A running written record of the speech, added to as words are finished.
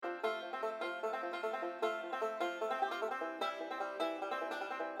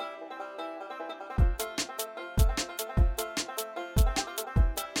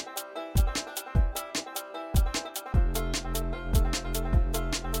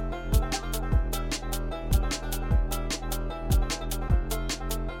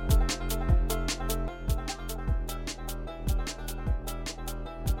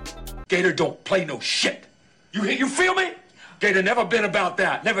Gator don't play no shit. You feel me? Gator never been about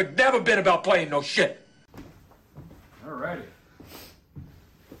that. Never been about playing no shit. Alrighty.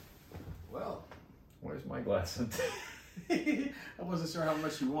 Well, where's my glass? I wasn't sure how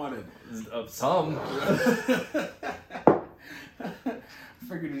much you wanted. Some.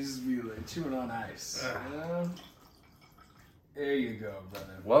 Figured it'd just be like chewing on ice. There you go,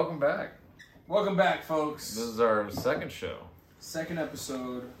 brother. Welcome back. Welcome back, folks. This is our second show. Second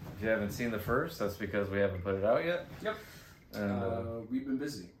episode. If you haven't seen the first, that's because we haven't put it out yet. Yep. And we've been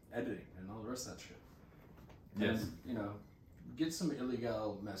busy editing and all the rest of that shit. Yes. And, you know, get some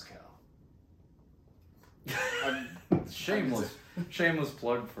illegal mezcal. Shameless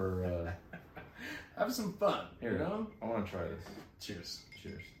plug for. Have some fun. Here, you know. I want to try this. Cheers.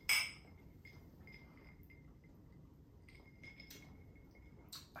 Cheers.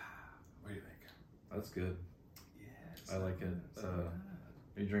 What do you think? That's good. Yeah. I like it.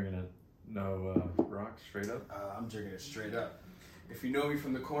 Are you drinking it? No rocks, straight up? I'm drinking it straight up. If you know me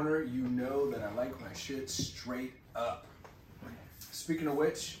from the corner, you know that I like my shit straight up. Speaking of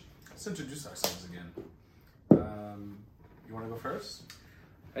which, let's introduce ourselves again. You want to go first?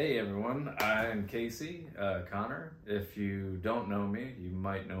 Hey everyone, I'm Casey, Connor. If you don't know me, you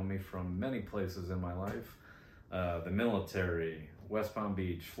might know me from many places in my life. The military, West Palm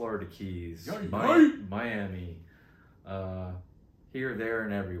Beach, Florida Keys, Miami, here, there,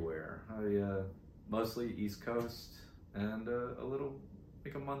 and everywhere. I mostly East Coast and a little,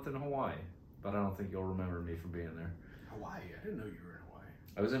 like a month in Hawaii. But I don't think you'll remember me from being there. Hawaii? I didn't know you were in Hawaii.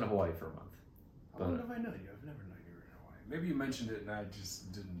 I was in Hawaii for a month. How long have I known you? I've never known you were in Hawaii. Maybe you mentioned it and I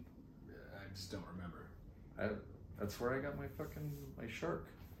just didn't. I just don't remember. That's where I got my shark.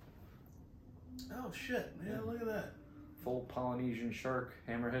 Oh shit! Yeah, look at that. Full Polynesian shark,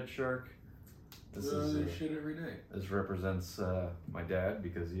 hammerhead shark. This is shit every day. This represents my dad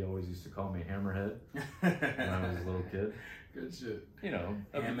because he always used to call me Hammerhead when I was a little kid. Good shit. You know,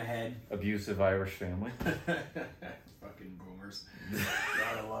 Hammerhead. Abusive Irish family. Fucking boomers.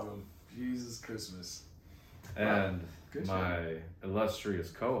 God, I love them. Jesus Christmas. And my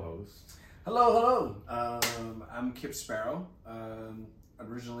illustrious co-host. Hello. I'm Kip Sparrow.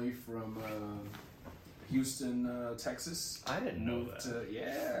 Originally from Houston, Texas. I didn't know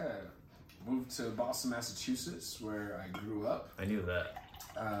that. Moved to Boston, Massachusetts, where I grew up. I knew that.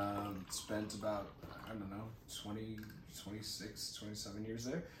 Spent about, 26, 27 years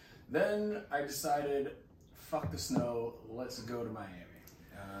there. Then I decided, fuck the snow, let's go to Miami.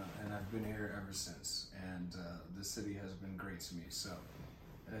 And I've been here ever since. And the city has been great to me. So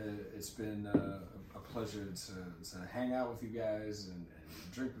it's been a pleasure to hang out with you guys and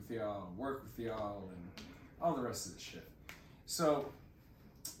drink with y'all, work with y'all, and all the rest of the shit. So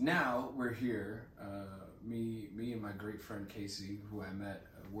now we're here, me and my great friend Casey, who I met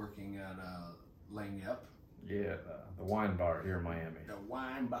working at Lang Yep. Yeah, the wine bar here in Miami. The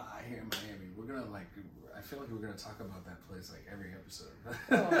wine bar here in Miami. We're gonna I feel like we're gonna talk about that place like every episode.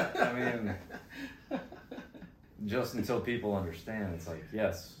 Well, I mean, just until people understand, it's like,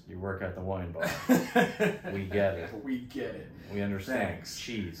 yes, you work at the wine bar. We get it. We get it. We understand. Thanks.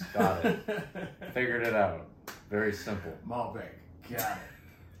 Cheese, got it. Figured it out. Very simple. Malbec, got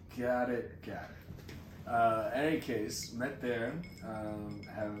it. In any case, met there,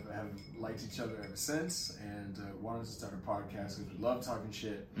 have liked each other ever since, and wanted to start a podcast because we love talking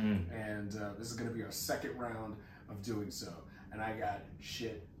shit. And this is going to be our second round of doing so. And I got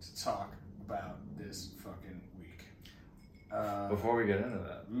shit to talk about this fucking week. Before we get into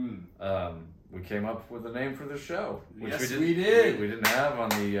that, we came up with a name for the show. Which yes, we did. We didn't have on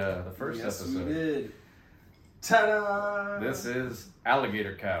the first yes, episode. We did. Ta-da! This is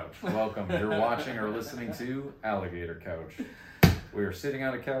Alligator Couch. Welcome. You're watching or listening to Alligator Couch. We are sitting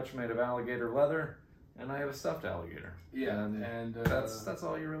on a couch made of alligator leather, and I have a stuffed alligator. Yeah, and that's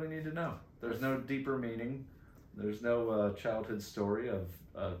all you really need to know. There's no deeper meaning. There's no childhood story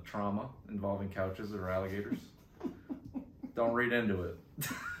of trauma involving couches or alligators. Don't read into it.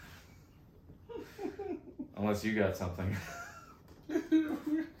 Unless you got something.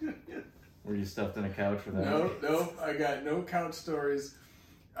 Were you stuffed in a couch with that? Nope. I got no couch stories.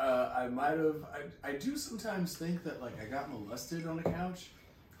 I might have. I do sometimes think that I got molested on a couch,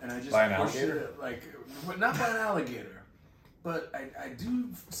 and I just by an pushed alligator? it but not by an alligator. But I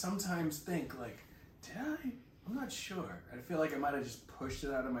do sometimes think did I? I'm not sure. I feel like I might have just pushed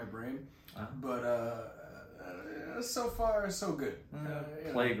it out of my brain. But so far so good.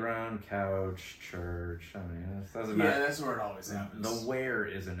 Playground, couch, church. I mean, it doesn't matter. Yeah, that's where it always happens. The where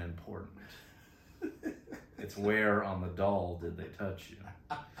isn't important. It's where on the doll did they touch you.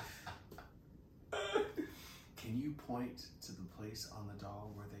 Can Can you point to the place on the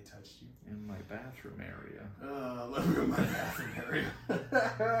doll where they touched you? In my bathroom area. Let me in my bathroom area.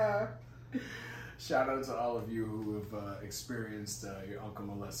 Shout out to all of you who have experienced your uncle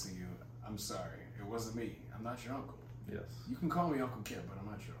molesting you. I'm sorry. It wasn't me. I'm not your uncle. Yes. You can call me Uncle Kip, but I'm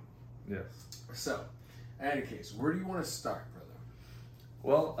not your uncle. Yes. So, in any case, where do you want to start, brother?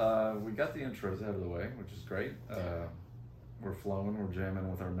 Well, we got the intros out of the way, which is great. We're flowing. We're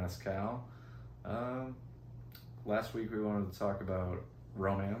jamming with our mezcal. Last week we wanted to talk about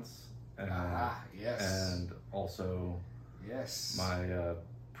romance. Yes. And also my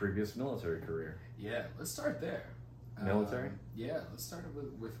previous military career. Yeah, let's start there. Military? Yeah, let's start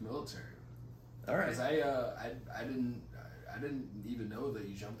with military. All right. Because I didn't even know that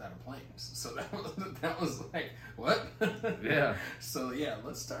you jumped out of planes. So that was like, what? Yeah. So yeah,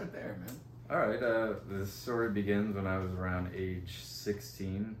 let's start there, man. All right. The story begins when I was around age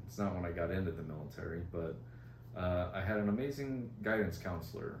 16. It's not when I got into the military, but I had an amazing guidance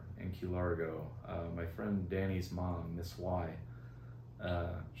counselor in Key Largo. My friend Danny's mom, Miss Y.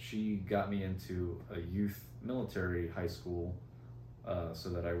 She got me into a youth military high school so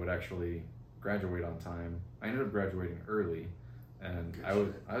that I would actually graduate on time. I ended up graduating early, and I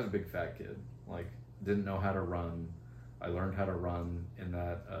was a big fat kid. Like, didn't know how to run. I learned how to run in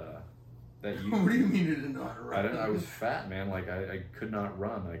that youth. What do you mean you didn't know how to run? I was fat, man. Like I could not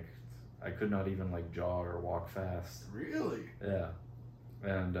run. Like I could not even like jog or walk fast. Really? Yeah.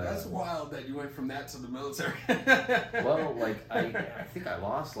 And that's wild that you went from that to the military. Well, like I think I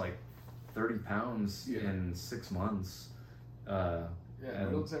lost like 30 pounds in 6 months.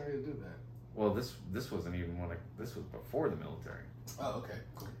 Military did that. Well, this wasn't even this was before the military. Oh, okay,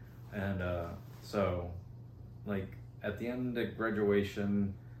 cool. And so, like at the end of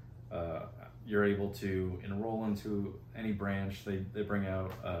graduation, you're able to enroll into any branch. They bring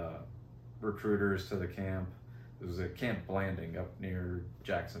out recruiters to the camp. It was at Camp Blanding up near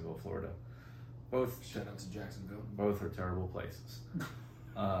Jacksonville, Florida. Shout out to Jacksonville. Both are terrible places.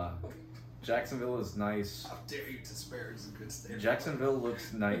 Jacksonville is nice. How dare you disparage a good state? Jacksonville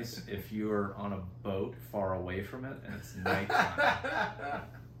looks nice if you are on a boat far away from it and it's nighttime.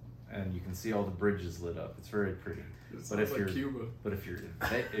 And you can see all the bridges lit up. It's very pretty. But if you're Cuba. But if you're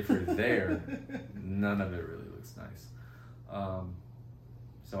there, none of it really looks nice.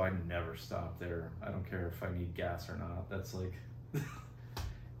 So I never stop there. I don't care if I need gas or not. That's like, you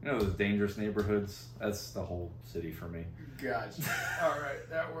know, those dangerous neighborhoods. That's the whole city for me. Gotcha. All right,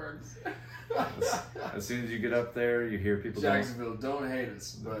 that works. As soon as you get up there, you hear people. Jacksonville, don't hate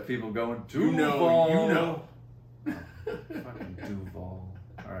us, but people going you know. Oh, fucking Duval.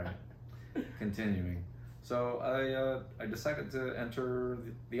 All right, continuing. So I decided to enter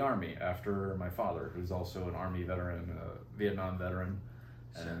the Army after my father, who's also an Army veteran, Vietnam veteran,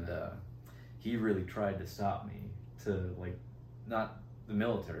 and he really tried to stop me to not the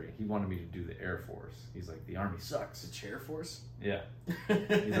military. He wanted me to do the Air Force. He's like, the Army sucks. The Chair Force? Yeah.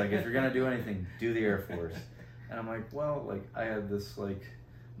 He's like, if you're gonna do anything, do the Air Force. And I'm like, well, I had this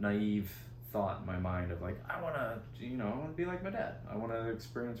naive thought in my mind of I wanna be like my dad. I wanna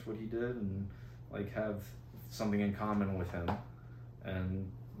experience what he did and have something in common with him and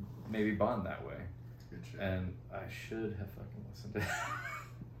maybe bond that way. Good shit. And I should have fucking listened to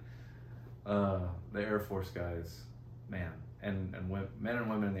the Air Force guys, man, and men and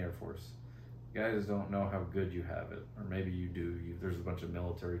women in the Air Force. You guys don't know how good you have it, or maybe you do. There's a bunch of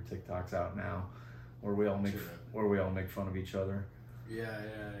military TikToks out now where we all make fun of each other. Yeah.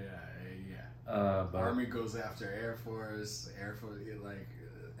 But Army goes after Air Force,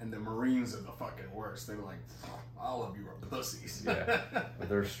 and the Marines are the fucking worst. They're like, all of you are pussies. Yeah, but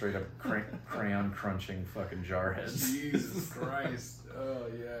they're straight up crayon crunching fucking jarheads. Jesus Christ. Oh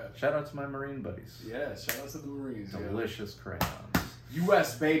yeah. Shout out to my Marine buddies. Yeah, shout out to the Marines. Delicious crayons.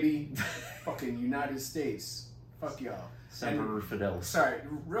 U.S. baby. Fucking United States. Fuck y'all. Semper Fidelis. Sorry,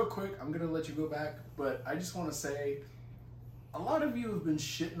 real quick, I'm gonna let you go back, but I just want to say, a lot of you have been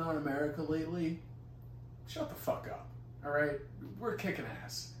shitting on America lately. Shut the fuck up. All right, we're kicking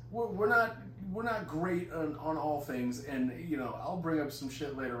ass. We're not great on all things, and I'll bring up some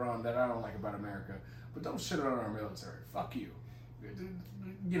shit later on that I don't like about America. But don't shit on our military. Fuck you.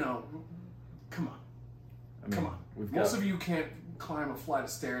 Come on. Come on. Most of you can't climb a flight of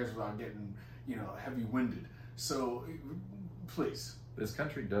stairs without getting heavy winded. So please. This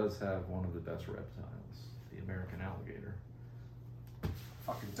country does have one of the best reptiles, the American alligator.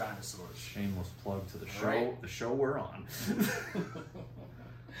 Fucking dinosaurs. Shameless plug to the show. Right. The show we're on.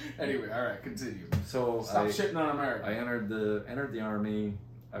 Anyway, all right, continue. So stop shitting on America. I entered the Army.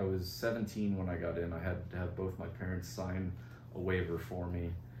 I was 17 when I got in. I had to have both my parents sign a waiver for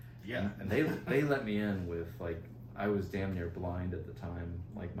me, Yeah. And they let me in with, like, I was damn near blind at the time.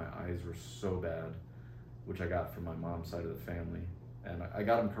 Like, my eyes were so bad, which I got from my mom's side of the family. And I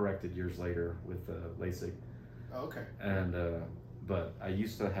got them corrected years later with LASIK. Oh, okay. And, but I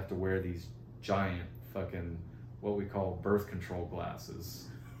used to have to wear these giant fucking, what we call birth control glasses.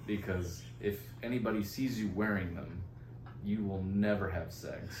 Because if anybody sees you wearing them, you will never have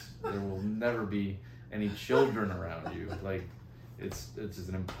sex. There will never be any children around you. Like, it's just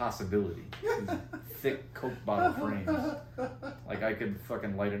an impossibility. These thick Coke bottle frames. Like, I could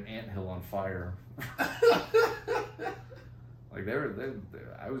fucking light an anthill on fire. Like,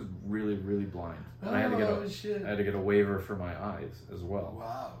 I was really, really blind. And I had to get a waiver for my eyes as well.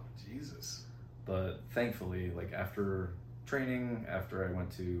 Wow, Jesus. But thankfully, like, after training, after I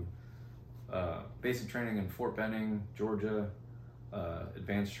went to basic training in Fort Benning, Georgia,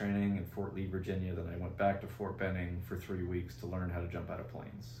 advanced training in Fort Lee, Virginia, then I went back to Fort Benning for 3 weeks to learn how to jump out of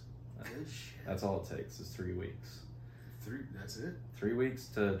planes. Good shit. That's all it takes is 3 weeks. That's it? 3 weeks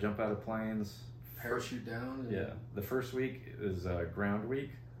to jump out of planes. Parachute down? Yeah. The first week is ground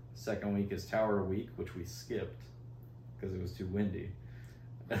week. Second week is tower week, which we skipped because it was too windy.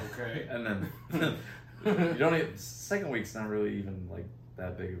 Okay. And then you don't even, second week's not really even like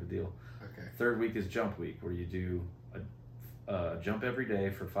that big of a deal. Okay. Third week is jump week, where you do a jump every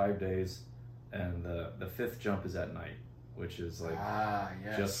day for 5 days, and the fifth jump is at night, which is like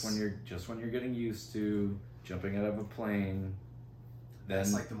yes. just when you're getting used to jumping out of a plane.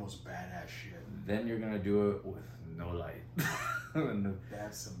 That's like the most badass shit. Then you're gonna do it with no light.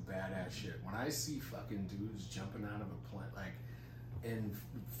 That's some badass shit. When I see fucking dudes jumping out of a plane, like in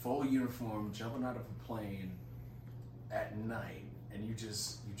full uniform, jumping out of a plane at night, and you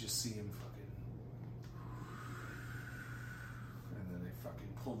just see him fucking, and then they fucking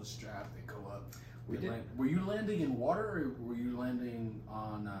pull the strap, they go up. Were you landing in water, or were you landing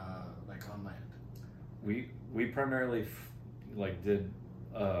on like on land? We primarily did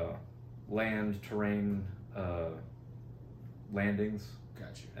land terrain landings.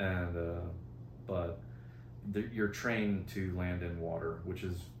 Gotcha. And but you're trained to land in water, which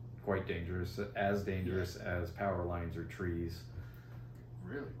is quite dangerous, as dangerous as power lines or trees.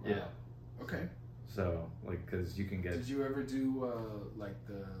 Really? Wow. Yeah. Okay. So, like, because you can get. Did you ever do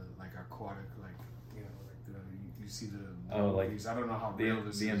aquatic, you see the movies? I don't know how real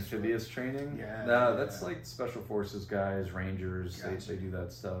this is. The amphibious training? Yeah. No, that's like special forces guys, Rangers. Gotcha. They do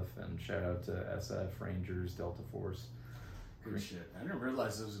that stuff. And shout out to SF, Rangers, Delta Force. Good shit. I didn't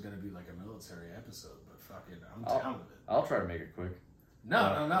realize this was going to be like a military episode, but fuck it, I'm down with it. I'll try to make it quick. No.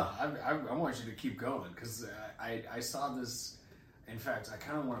 I want you to keep going, because I saw this. In fact, I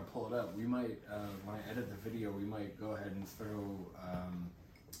kind of want to pull it up. We might, when I edit the video, we might go ahead and throw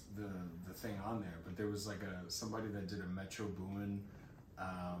the thing on there. But there was like somebody that did a Metro Boomin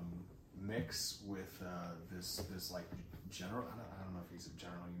mix with this like general. I don't know if he's a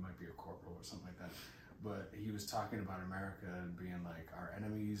general. You might be a corporal or something like that. But he was talking about America and being like, our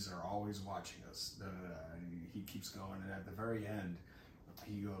enemies are always watching us. And he keeps going, and at the very end,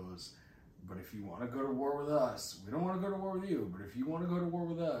 he goes, but if you want to go to war with us, we don't want to go to war with you, but if you want to go to war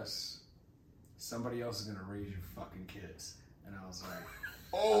with us, somebody else is going to raise your fucking kids. And I was like,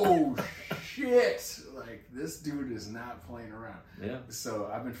 oh shit, like, this dude is not playing around. Yeah. So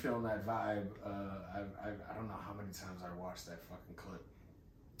I've been feeling that vibe. I don't know how many times I watched that fucking clip.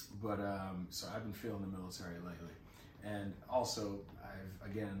 But so I've been feeling the military lately. And also,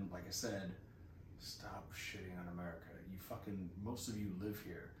 again, like I said, stop shitting on America. Most of you live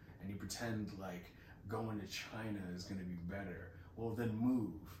here, and you pretend like going to China is going to be better. Well, then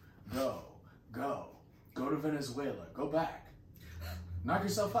move. Go to Venezuela. Go back. Knock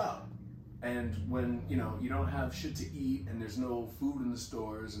yourself out. And when, you don't have shit to eat, and there's no food in the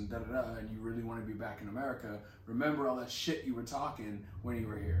stores, and da-da-da, and you really want to be back in America, remember all that shit you were talking when you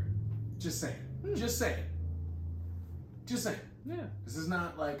were here. Just saying. Just saying. Yeah. This is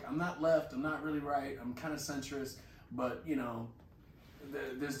not like, I'm not left, I'm not really right, I'm kind of centrist, but,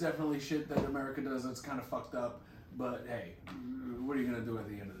 there's definitely shit that America does that's kind of fucked up, but hey, what are you going to do at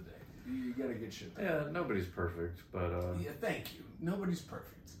the end of the day? You got to get shit done. Yeah, nobody's perfect, but... Yeah, thank you. Nobody's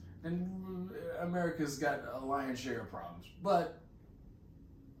perfect. And America's got a lion's share of problems, but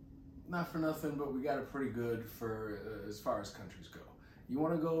not for nothing, but we got it pretty good for as far as countries go. You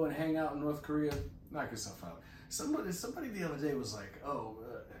want to go and hang out in North Korea? Knock yourself out. Somebody the other day was like,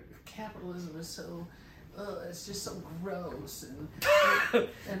 capitalism is so... it's just so gross, and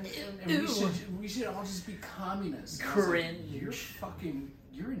we should all just be communists. Cringe. Like,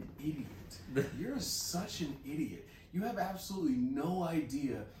 you're an idiot. You're such an idiot. You have absolutely no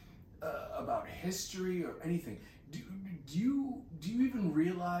idea about history or anything. Do you even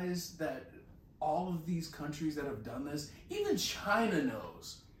realize that all of these countries that have done this, even China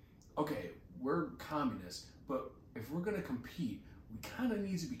knows, okay, we're communist, but if we're going to compete, we kind of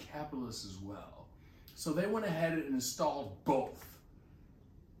need to be capitalist as well. So they went ahead and installed both.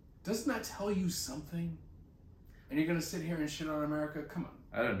 Doesn't that tell you something? And you're going to sit here and shit on America? Come on.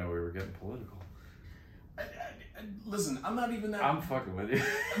 I didn't know we were getting political. Listen, I'm not even that... I'm fucking with you.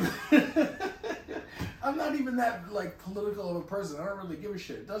 I'm not even that, like, political of a person. I don't really give a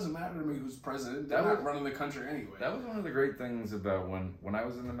shit. It doesn't matter to me who's president. They're not running the country anyway. That was one of the great things about when I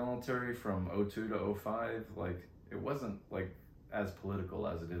was in the military from 02 to 05. Like, it wasn't, like, as political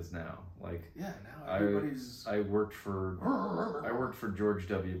as it is now. Like, yeah, now everybody's... I worked for George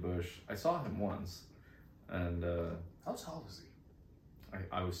W. Bush. I saw him once. And, how tall is he?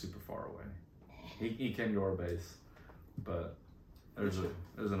 I was super far away. He came to our base, but there's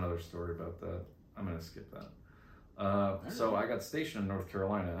another story about that. I'm gonna skip that. So I got stationed in North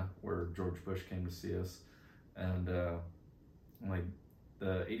Carolina, where George Bush came to see us, and like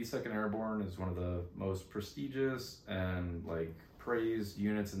the 82nd Airborne is one of the most prestigious and like praised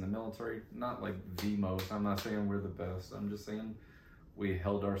units in the military. Not like the most. I'm not saying we're the best. I'm just saying we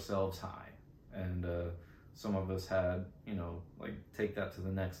held ourselves high, and some of us had, you know, like take that to the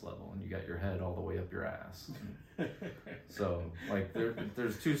next level, and you got your head all the way up your ass. So like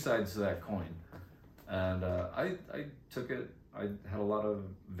there's two sides to that coin, and I took it. I had a lot of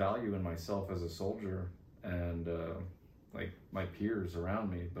value in myself as a soldier, and like my peers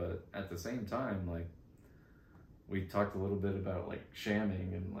around me. But at the same time, like we talked a little bit about like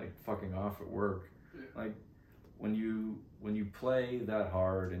shamming and like fucking off at work, like. When you play that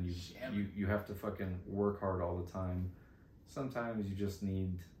hard and you have to fucking work hard all the time, sometimes you just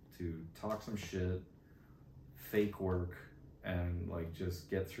need to talk some shit, fake work, and like just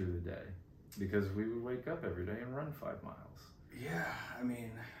get through the day. Because we would wake up every day and run 5 miles. Yeah, I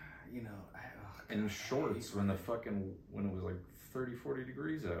mean, you know, in shorts when it was like 30, 40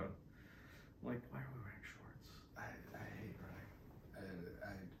 degrees out. I'm like, why are we wearing shorts? I hate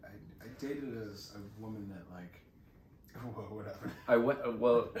running. I dated a woman that like.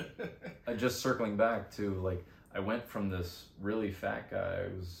 Whatever. Just circling back to like, I went from this really fat guy.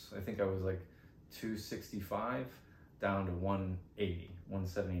 I think I was like 265 down to 180,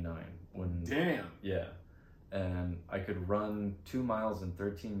 179. Damn. Yeah, and I could run 2 miles in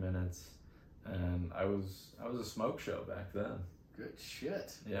 13 minutes, and I was a smoke show back then. Good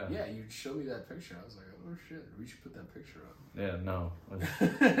shit. Yeah. Yeah, you showed me that picture. I was like, oh shit, we should put that picture up. Yeah, no.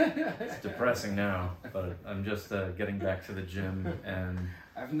 It's depressing now, but I'm just getting back to the gym, and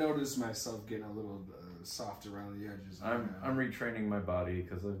I've noticed myself getting a little soft around the edges. I'm retraining my body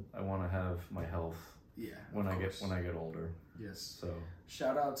because I want to have my health. Yeah. When I get older. Yes. So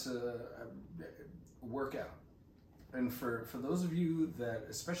shout out to workout, and for those of you that,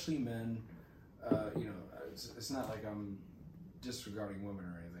 especially men, you know, it's not like I'm disregarding women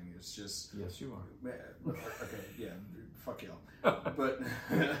or anything. It's just yes, you are. Okay, yeah, fuck y'all. But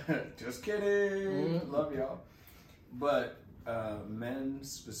just kidding. Love y'all. But men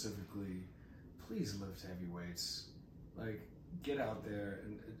specifically, please lift heavy weights. Like, get out there,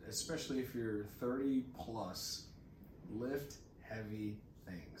 and especially if you're 30 plus, lift heavy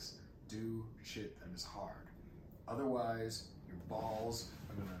things. Do shit that is hard. Otherwise, your balls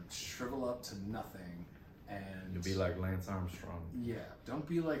are gonna shrivel up to nothing. And you'll be like Lance Armstrong. Yeah, don't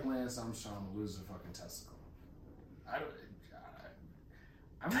be like Lance Armstrong and lose a fucking testicle. I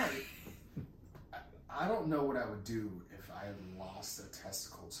don't know what I would do if I lost a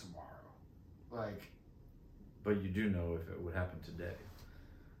testicle tomorrow. Like, but you do know if it would happen today.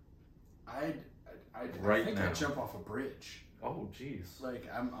 I think now. I'd jump off a bridge. Oh, jeez. Like,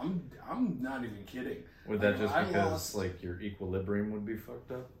 I'm not even kidding. Would that just because like your equilibrium would be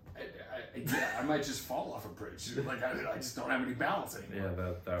fucked up? Yeah, I might just fall off a bridge. Like, I just don't have any balance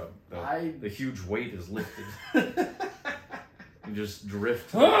anymore. Yeah, the huge weight is lifted. You just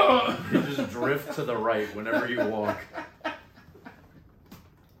drift. You just drift to the right whenever you walk.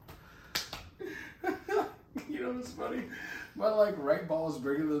 You know what's funny? My like right ball is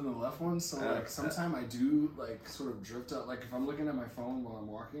bigger than the left one, so like sometimes I do like sort of drift out. Like if I'm looking at my phone while I'm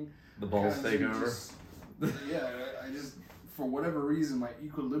walking, the balls take over. Yeah, I just, for whatever reason, my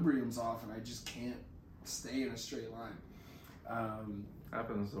equilibrium's off, and I just can't stay in a straight line.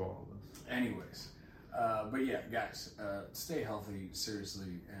 Happens to all of us. Anyways, but yeah, guys, stay healthy,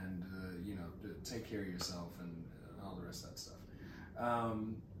 seriously, and you know, take care of yourself and all the rest of that stuff.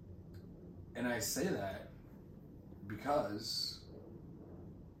 And I say that because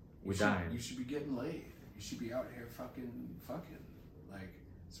you should be getting laid. You should be out here fucking, like,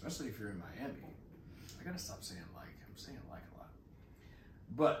 especially if you're in Miami. I gotta stop saying like. I'm saying like a lot.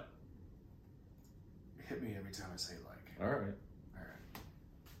 But hit me every time I say like. All right.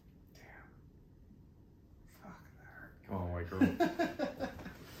 Damn. Fuck, that hurt. Come on, white girl.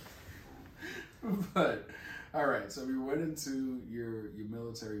 But all right, so we went into your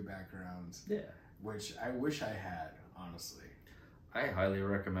military background. Yeah. Which I wish I had, honestly. I highly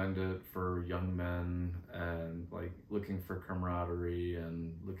recommend it for young men and like looking for camaraderie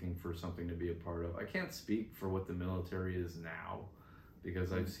and looking for something to be a part of. I can't speak for what the military is now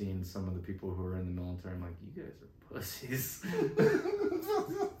because I've seen some of the people who are in the military. I'm like, you guys are pussies.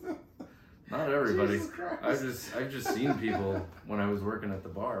 Not everybody. I've just seen people when I was working at the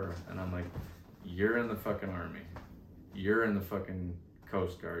bar, and I'm like, you're in the fucking army, you're in the fucking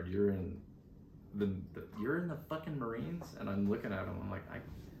Coast Guard, you're in the fucking Marines, and I'm looking at them. I'm like,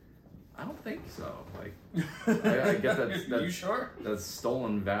 I don't think so. Like, I get that. You sure? That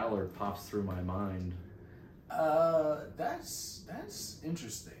stolen valor pops through my mind. That's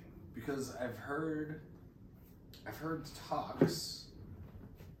interesting because I've heard talks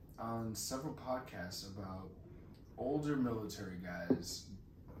on several podcasts about older military guys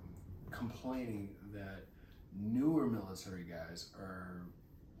complaining that newer military guys are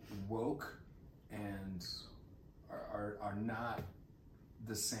woke and are not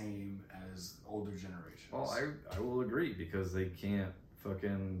the same as older generations. Well, I will agree because they can't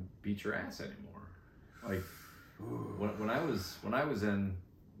fucking beat your ass anymore. Like when I was in,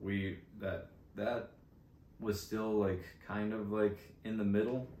 that was still like kind of like in the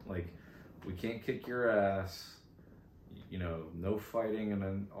middle. Like we can't kick your ass, you know, no fighting and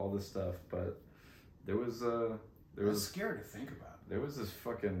then all this stuff. But there was scary to think about. There was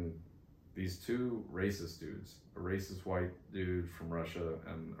these two racist dudes, a racist white dude from Russia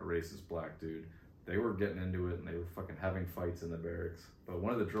and a racist black dude. They were getting into it and they were fucking having fights in the barracks. But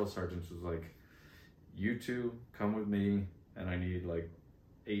one of the drill sergeants was like, you two come with me and I need like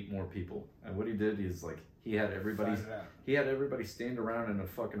 8 more people. And what he did is like, he had everybody stand around in a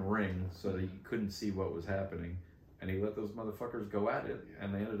fucking ring so that you couldn't see what was happening. And he let those motherfuckers go at it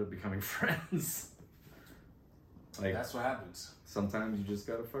and they ended up becoming friends. Like, that's what happens. Sometimes you just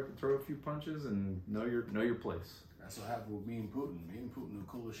gotta fucking throw a few punches and know your place. That's what happened with me and Putin. Me and Putin are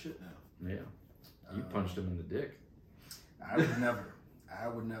cool as shit now. Yeah. You punched him in the dick. I would never.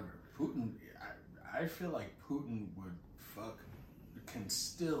 Putin, I feel like Putin can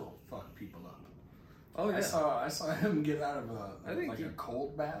still fuck people up. Oh yeah. I saw him get out of a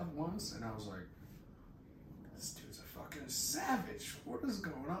cold bath once, and I was like, this dude's a fucking savage. What is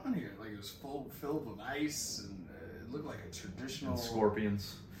going on here? Like, it was filled with ice, and it looked like a traditional... And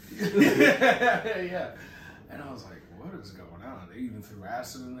scorpions. Yeah. And I was like, what is going on? They even threw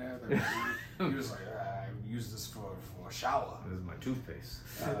acid in there. He was like, I used this for a shower. This is my toothpaste.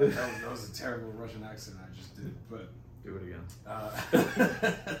 That was a terrible Russian accent I just did, but... Do it again.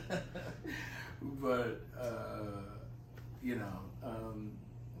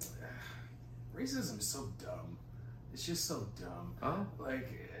 Racism is so dumb. It's just so dumb. Oh? Like,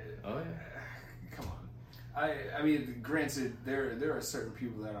 oh yeah. Come on. I mean, granted, there are certain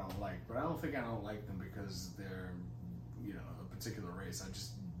people that I don't like, but I don't think I don't like them because they're, you know, a particular race. I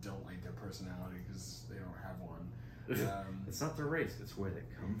just don't like their personality because they don't have one. It's not their race; it's where they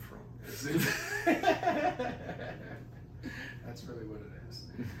come from. That's really what it is.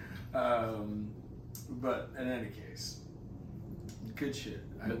 But in any case, good shit.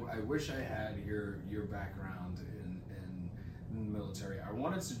 I wish I had your background in the military. I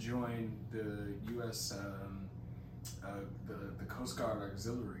wanted to join the U.S. The Coast Guard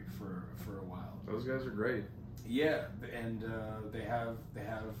Auxiliary for a while. Those guys are great. Yeah, and they have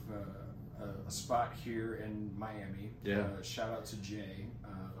a spot here in Miami. Yeah. Shout out to Jay,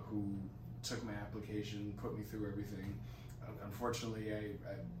 who took my application, put me through everything. Unfortunately,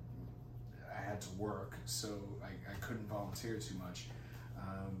 I had to work, so I couldn't volunteer too much.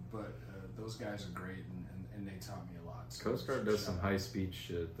 But those guys are great, and they taught me a lot. So Coast Guard does some high-speed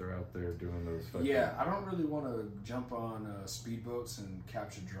shit. They're out there doing those fucking... Yeah, I don't really want to jump on speedboats and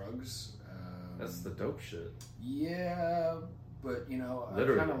capture drugs. That's the dope shit. Yeah, but, you know,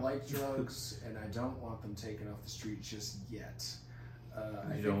 Literally. I kind of like drugs, and I don't want them taken off the street just yet.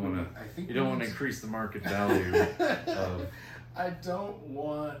 You don't want to increase the market value of...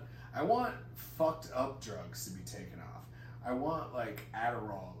 I want fucked up drugs to be taken off. I want like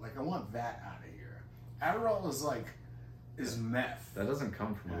Adderall. Like, I want that out of here. Adderall is meth. That doesn't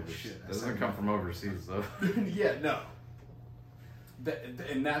come from overseas. Shit, that doesn't come from overseas though. Yeah, no.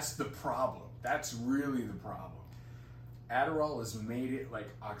 And that's the problem. That's really the problem. Adderall has made it like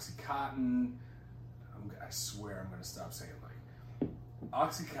Oxycontin. I swear I'm going to stop saying like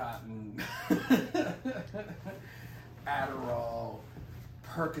Oxycontin, Adderall,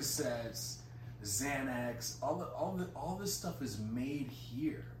 Percocets, Xanax, all this stuff is made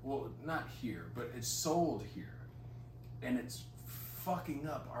here. Well, not here, but it's sold here, and it's fucking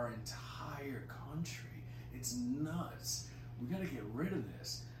up our entire country. It's nuts. We gotta get rid of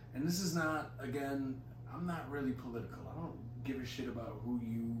this. And this is not, again, I'm not really political. I don't give a shit about who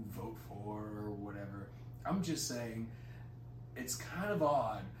you vote for or whatever. I'm just saying it's kind of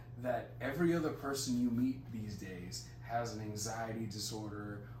odd that every other person you meet these days has an anxiety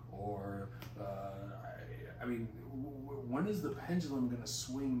disorder or, I mean, when is the pendulum going to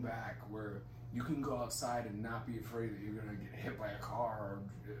swing back where you can go outside and not be afraid that you're going to get hit by a car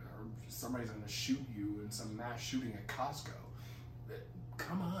or somebody's going to shoot you in some mass shooting at Costco?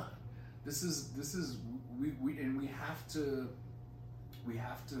 Come on. This is we have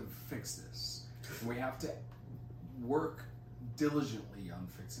to fix this. And we have to work diligently on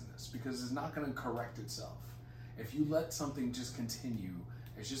fixing this because it's not going to correct itself. If you let something just continue,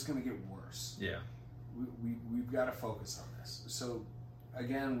 it's just going to get worse. Yeah. We've got to focus on this. So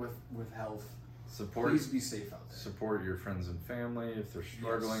again, with health, please be safe out there. Support your friends and family if they're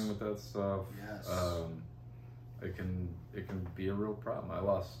struggling with that stuff. Yes. It can be a real problem. I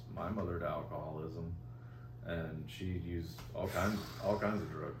lost my mother to alcoholism, and she used all kinds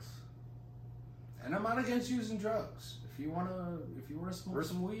of drugs. And I'm not against using drugs. If you wanna smoke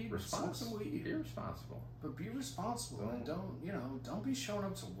some weed, smoke some weed. Be responsible. But be responsible and don't be showing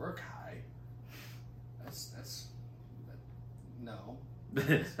up to work high. No.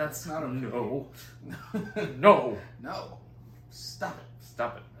 That's not okay. No. No. No. Stop it.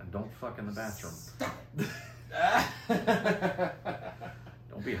 Stop it. And don't fuck in the bathroom. Stop it.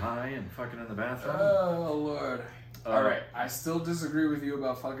 Don't be high and fucking in the bathroom. Oh, Lord. All right. I still disagree with you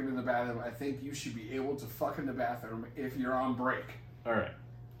about fucking in the bathroom. I think you should be able to fuck in the bathroom if you're on break. All right.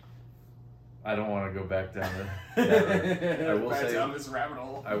 I don't want to go back down that road. Down this rabbit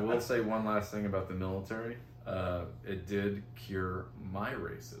hole. I will say one last thing about the military. It did cure my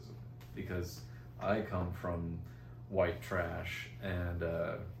racism because I come from white trash and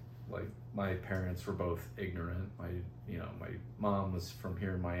like my parents were both ignorant. My mom was from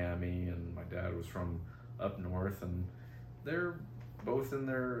here in Miami and my dad was from up north, and they're both in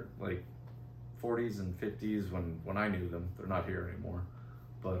their like 40s and 50s when I knew them. They're not here anymore,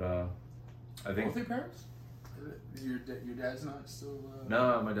 but I think both your parents. Your dad's not still.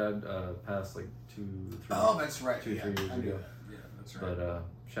 No, my dad passed like 2-3. Oh, that's right. 2-3 years ago. Yeah, that's right. But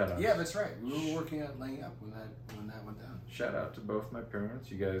shout out. Yeah, that's right. We were working at laying up when that went down. Shout out to both my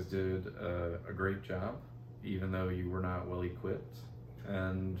parents. You guys did a great job, even though you were not well equipped,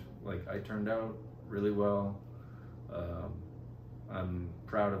 and like I turned out really well. I'm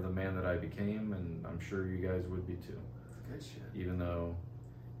proud of the man that I became, and I'm sure you guys would be too. Good shit. Even though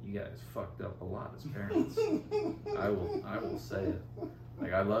you guys fucked up a lot as parents. I will say it.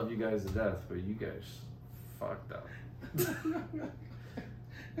 Like I love you guys to death, but you guys fucked up.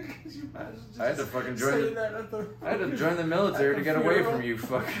 I had to fucking join I had to join the military to get away from you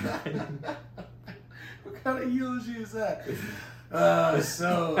fucking. What kind of eulogy is that?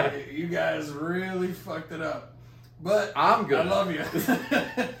 So you guys really fucked it up. But I'm good. I love you.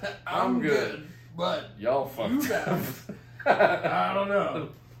 I'm good. But y'all fucked up. I don't know.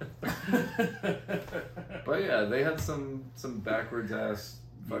 But yeah, they had some backwards ass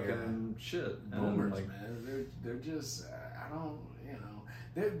fucking shit. Boomers, man. They're just I don't.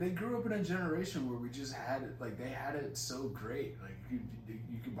 They grew up in a generation where we just had it, like they had it so great. Like you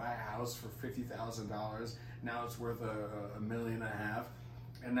could buy a house for $50,000. Now it's worth $1.5 million.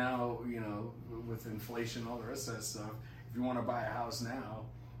 And now, with inflation, all the rest of that stuff, if you want to buy a house now,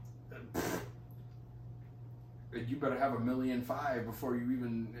 you better have $1.5 million before you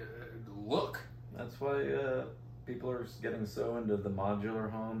even look. That's why people are getting so into the modular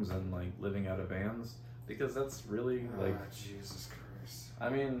homes and like living out of vans, because that's really like Jesus Christ. I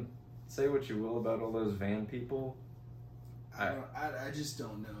mean, say what you will about all those van people. I just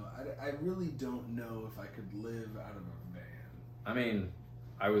don't know. I really don't know if I could live out of a van. I mean,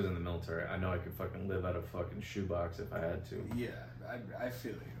 I was in the military. I know I could fucking live out of a fucking shoebox if I had to. Yeah, I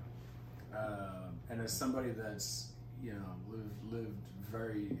feel you. And as somebody that's, lived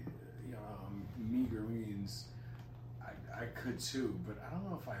very, meager means, I could too, but I don't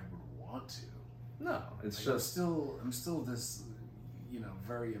know if I would want to. No, it's like, just... I'm still this,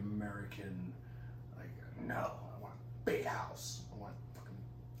 very American, like, no, I want a big house. I want fucking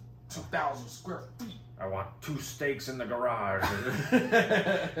 2,000 square feet. I want 2 steaks in the garage.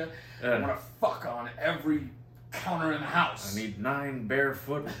 I want to fuck on every counter in the house. I need 9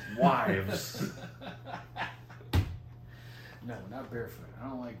 barefoot wives. No, not barefoot. I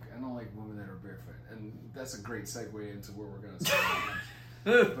don't like women that are barefoot, and that's a great segue into where we're gonna start.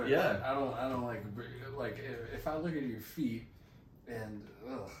 But yeah, I don't like if I look at your feet and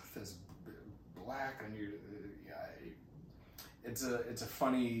there's black on your it's a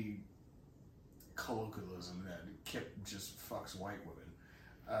funny colloquialism that Kip just fucks white women,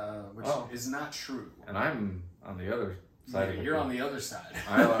 which is not true. And I'm on the other side. Yeah, you're on the other side.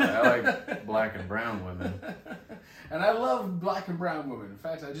 I like black and brown women. And I love black and brown women. In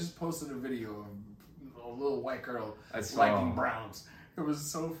fact, I just posted a video of a little white girl liking browns. It was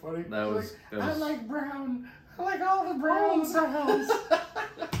so funny. I like brown. I like all the browns.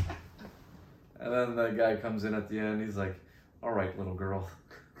 And then the guy comes in at the end. He's like, "All right, little girl,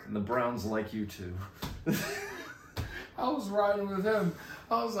 and the browns like you too." I was riding with him.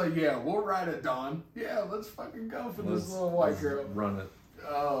 I was like, "Yeah, we'll ride at dawn. Yeah, let's fucking go for this little white girl. Run it."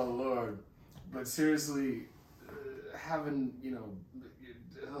 Oh Lord! But seriously, having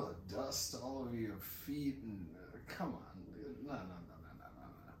dust all over your feet and come on, no.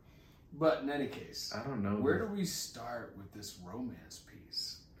 But in any case, I don't know. Where do we start with this romance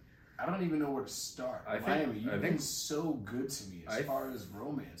piece? I don't even know where to start. Miami, you've been so good to me as far as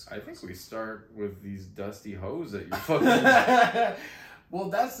romance goes. I think we start with these dusty hoes that you're fucking. Well,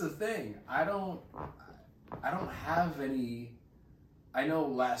 that's the thing. I don't have any. I know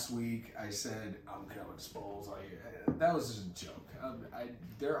last week I said I'm gonna expose. That was just a joke.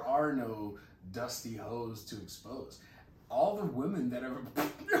 There are no dusty hoes to expose. All the women that ever.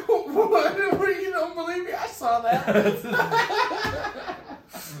 What? You don't believe me? I saw that.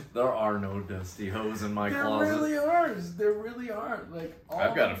 There are no dusty hoes in my closet. There really aren't. Like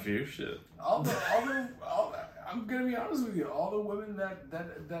I've got a few shit. I'm gonna be honest with you. All the women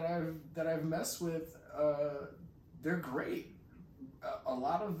that I've messed with, they're great. A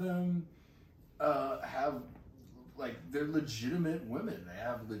lot of them have they're legitimate women. They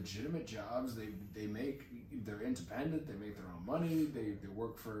have legitimate jobs. They're independent. They make their own money. They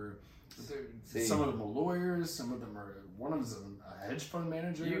work for. Some of them are lawyers. Some of them are. One of them is a hedge fund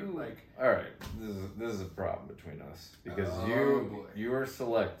manager. All right. This is a problem between us because you are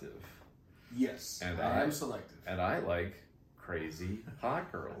selective. Yes, and I am selective, and I like crazy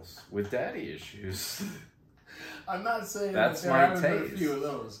hot girls with daddy issues. I'm not saying that's that my there haven't taste. been a few of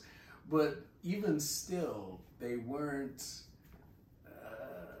those, but even still, they weren't.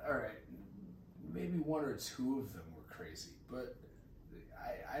 All right, maybe one or two of them were crazy, but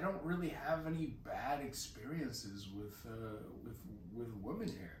I don't really have any bad experiences with women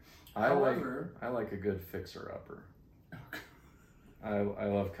here. However, I like a good fixer upper. I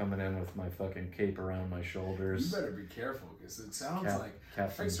love coming in with my fucking cape around my shoulders. You better be careful because it sounds like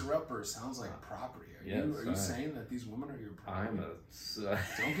fixer upper sounds like property. Are you saying that these women are your property?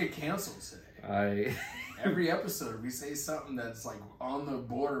 Don't get canceled today. Every episode we say something that's like on the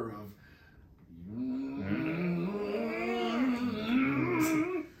border of.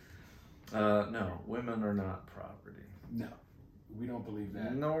 No, women are not property. No, we don't believe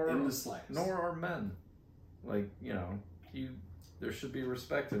that. In the slightest. Nor are men. There should be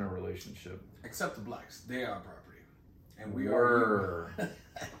respect in a relationship. Except the blacks, they are property, and we are. I'm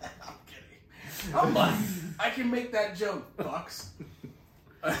kidding. I'm black. I can make that joke, Bucks.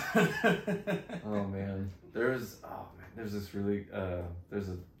 Oh man, there's this really there's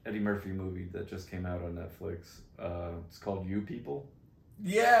an Eddie Murphy movie that just came out on Netflix. It's called You People.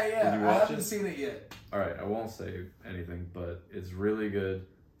 Yeah. Did you watch I haven't seen it yet. All right, I won't say anything, but it's really good.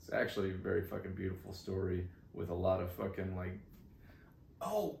 It's actually a very fucking beautiful story with a lot of fucking like.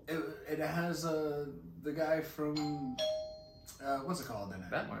 Oh, it has the guy from what's it called in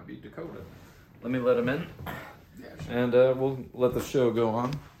it? That might be Dakota. Let me let him in. Yeah, sure. And we'll let the show go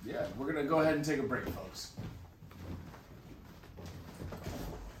on. Yeah, we're gonna go ahead and take a break, folks.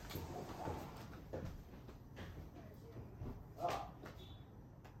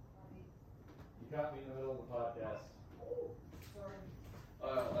 You caught me in the middle of the podcast. Oh, sorry.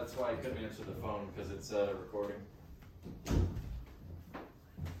 That's why I couldn't answer the phone because it's recording.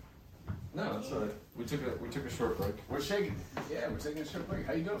 No, that's all right. We took a short break. We're shaking. Yeah, we're taking a short break.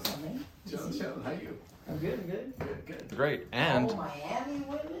 How you doing, man? Chilling. How you? I'm good. Great. And all Miami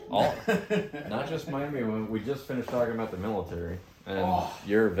women? Not just Miami women. We just finished talking about the military. And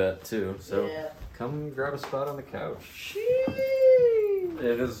you're a vet too. So come grab a spot on the couch.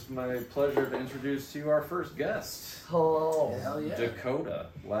 It is my pleasure to introduce to you our first guest. Hello. Hell yeah. Dakota.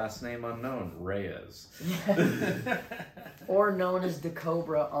 Last name unknown. Reyes. Or known as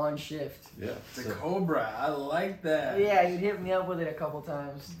Dakobra on shift. Yeah. Dakobra. I like that. Yeah, you hit me up with it a couple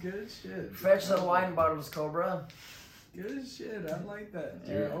times. Good shit. Fetch the wine bottles, Cobra. Good shit. I like that.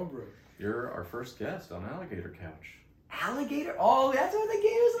 Yeah. Dakobra. You're our first guest on Alligator Couch. Alligator? Oh, that's what the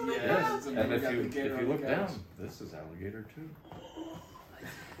gators on the Yeah. ground? It's a- And we if got you the gator if you on look the down, couch. this is alligator too.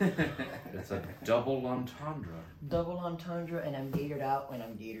 It's a double entendre. Double entendre, and I'm gatored out when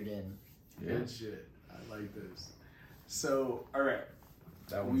I'm gatored in. Good shit. I like this. So, all right.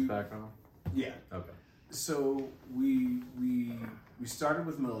 That one's back on. Yeah. Okay. So we started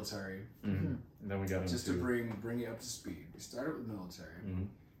with military. Mm-hmm. And then we got just to into bring you up to speed. We started with military.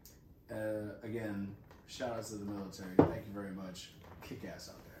 Mhm. Again, shout outs to the military. Thank you very much. Kick ass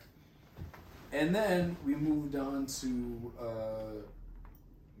out there. And then we moved on to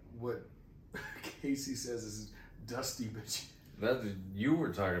what Casey says is dusty bitch. that. You were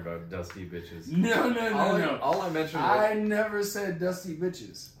talking about dusty bitches. No. All I mentioned. I never said dusty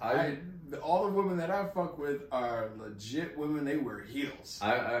bitches. All the women that I fuck with are legit women. They wear heels.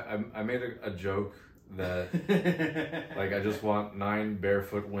 I made a joke that like I just want 9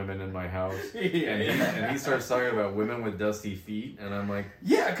 barefoot women in my house, and he starts talking about women with dusty feet, and I'm like,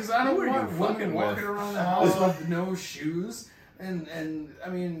 yeah, because I don't who are want you women fucking walking with? around the house with no shoes. And I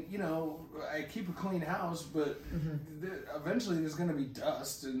mean, you know, I keep a clean house, but eventually there's gonna be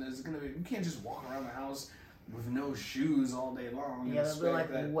dust, and there's gonna be. You can't just walk around the house with no shoes all day long. Yeah, and there'll be like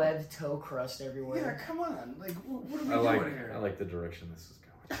expect that. webbed toe crust Yeah, everywhere. come on. Like, what are we I doing here? like the direction this is going.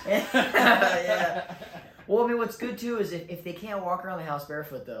 Yeah. Well, I mean, what's good too is if they can't walk around the house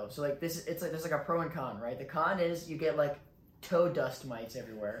barefoot though. So like this, it's like there's like a pro and con, right? The con is you get like toe dust mites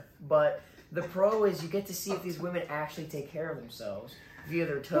everywhere, but the pro is you get to see if these women actually take care of themselves via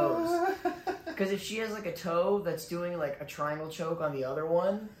their toes. Because if she has like a toe that's doing like a triangle choke on the other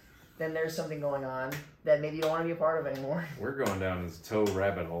one, then there's something going on that maybe you don't want to be a part of anymore. We're going down this toe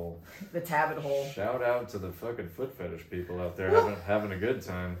rabbit hole. The tabbit hole. Shout out to the fucking foot fetish people out there having a good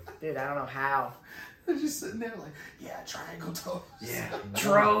time. Dude, I don't know how. They're just sitting there like, yeah, triangle toes. Yeah,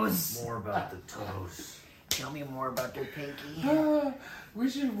 Toes. More about the toes. Tell me more about your pinky. We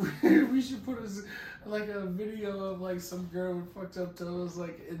should put like a video of like some girl with fucked up toes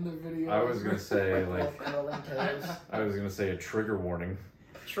like in the video. I was gonna say like Curling toes. I was gonna say a trigger warning.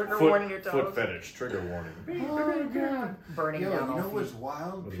 Trigger warning your toes. Foot fetish trigger warning. Oh god. Burning Yo, down you know all feet. what's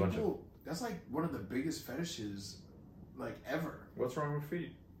wild? With a bunch People, that's like one of the biggest fetishes like ever. What's wrong with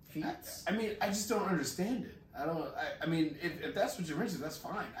feet? Feet. I mean, I just don't understand it. I mean, if that's what you're into, that's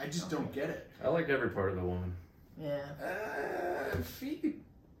fine. I just don't get it. I like every part of the woman. Yeah. Feet.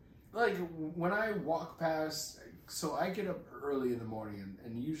 Like when I walk past, so I get up early in the morning,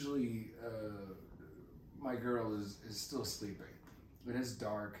 and usually my girl is still sleeping. And it's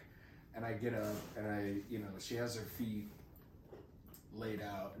dark, and I get up, and she has her feet laid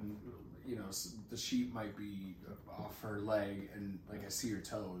out, and the sheet might be off her leg, and like I see her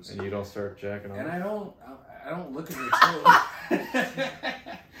toes. And you don't start jacking off? And I don't look at her toes.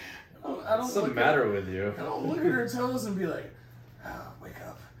 I don't What's the look matter with you? I don't look at her toes and be like, oh, wake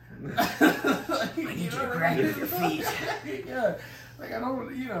up. I need you to grab it with your feet. Yeah. Like I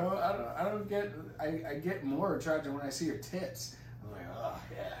get more attracted when I see her tits. I'm like, oh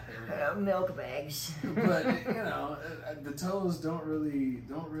yeah. Milk bags. But the toes don't really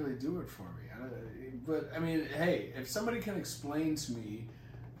do it for me. But I mean, hey, if somebody can explain to me,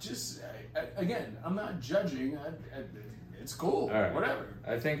 just again, I'm not judging. It's cool, All right. whatever.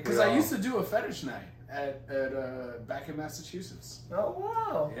 I think Because I used to do a fetish night at back in Massachusetts. Oh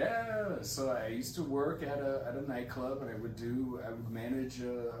wow. Yeah, so I used to work at a nightclub, and I would manage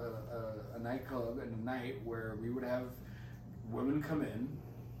a nightclub at a night where we would have women come in.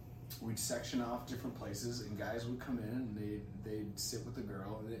 We'd section off different places, and guys would come in, and they'd sit with the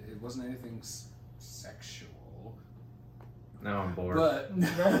girl. It wasn't anything sexual. Now I'm bored. But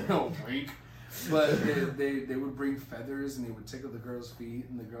no, wink. But they would bring feathers, and they would tickle the girls' feet,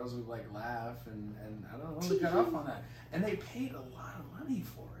 and the girls would like laugh, and I don't know, they got off on that, and they paid a lot of money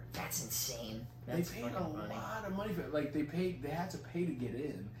for it. That's insane. They That's paid a fucking funny. lot of money for it. Like they had to pay to get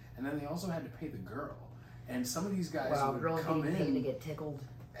in, and then they also had to pay the girl. And some of these guys Wow, would girls come getting paid in. to get tickled.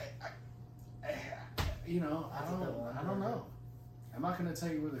 I don't know. I'm not gonna tell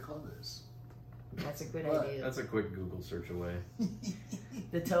you where the club is. That's a good But idea. That's a quick Google search away.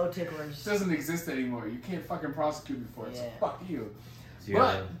 The toe It ticklers. doesn't exist anymore. You can't fucking prosecute me for it. So Yeah. fuck you. Do you,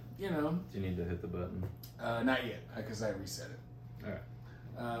 But do you need to hit the button? not yet, because I reset it.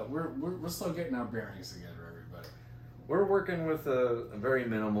 All right. We're still getting our bearings together, everybody. We're working with a very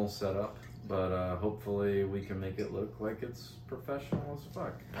minimal setup, but hopefully we can make it look like it's professional as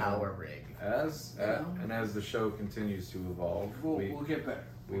fuck. Power rig. As the show continues to evolve, We'll get better.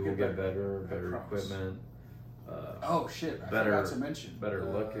 we will get better I promise. equipment. Oh shit! I Better- forgot to mention. Better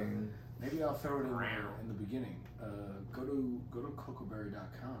looking. Maybe I'll throw it in the beginning. Go to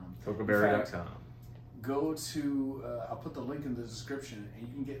cocoberry.com. Cocoberry.com. go to, I'll put the link in the description, and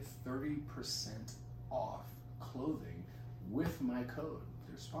you can get 30% off clothing with my code.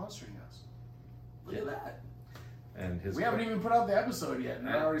 They're sponsoring us. Look at that. And we haven't even put out the episode yet, and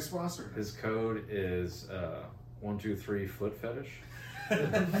they're already sponsored. His code is 123 foot fetish.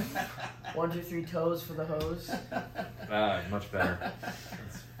 1, 2, 3 toes for the hose. Much better.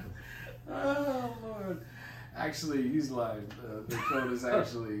 Oh Lord! Actually, he's lying. The code is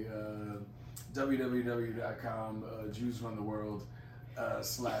actually www.com JewsRunTheWorld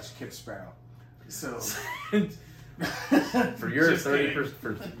 / Kip Sparrow. So for your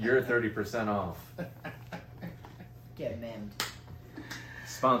 30% off. Get memmed.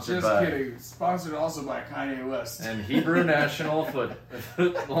 Sponsored just by. kidding. Sponsored also by Kanye West And Hebrew National foot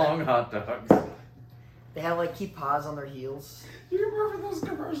long hot dogs. They have like keep paws on their heels. You remember those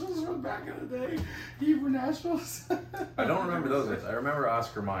commercials from back in the day? Hebrew Nationals? I don't remember those guys. I remember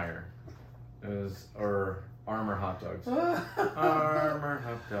Oscar Mayer. Or Armor hot dogs. Armor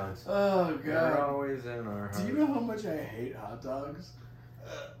hot dogs. Oh, God. They're always in our heart. Do you know how much I hate hot dogs?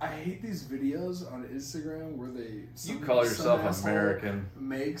 I hate these videos on Instagram where they... You call yourself American.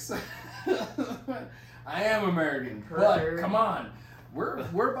 Makes... I am American, but come on.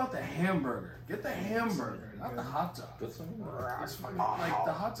 We're about the hamburger. Get the hamburger, not the hot dog. Put some It's fucking, like,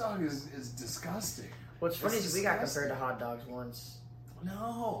 the hot dog is disgusting. What's funny It's is we got disgusting. compared to hot dogs once.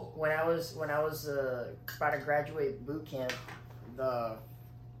 No. When I was about to graduate boot camp, I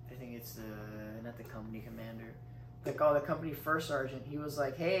think it's not the company commander, the company first sergeant. He was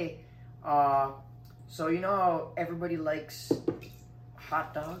like, "Hey, so you know how everybody likes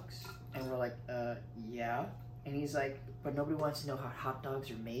hot dogs?" And we're like, "Yeah." And he's like, "But nobody wants to know how hot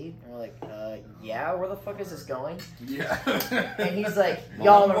dogs are made." And we're like, "Yeah, where the fuck is this going?" Yeah. And he's like,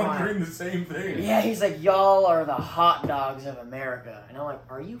 "Y'all I'm are wondering the same thing. Yeah, he's like, y'all are the hot dogs of America." And I'm like,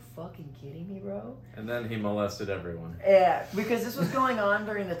 are you fucking kidding me, bro? And then he molested everyone. Yeah, because this was going on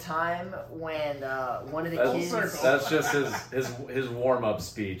during the time when one of the kids... That's just his warm-up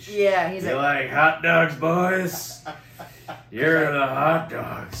speech. Yeah, he's You like hot dogs, boys? You're the hot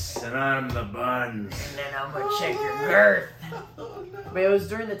dogs, and I'm the buns. And then I'm gonna check your girth. But it was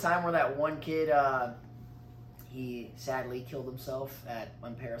during the time where that one kid, he sadly killed himself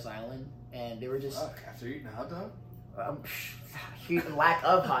on Paris Island, and they were just... After eating a hot dog? Lack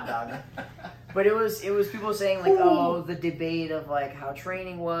of hot dog. But it was people saying like, oh, the debate of like how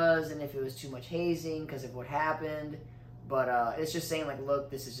training was and if it was too much hazing because of what happened. But it's just saying like, look,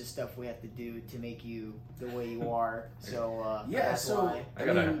 this is just stuff we have to do to make you the way you are. So that's why. I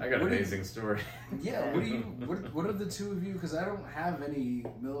got an amazing story. Yeah. What are the two of you? Because I don't have any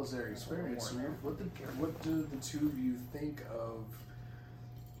military experience. So what do the two of you think of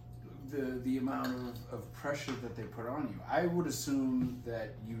the amount of pressure that they put on you? I would assume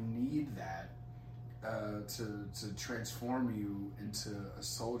that you need that to transform you into a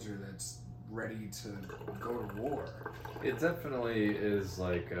soldier that's ready to go to war. It definitely is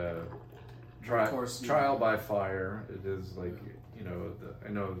like a trial by fire. It is like, you know, I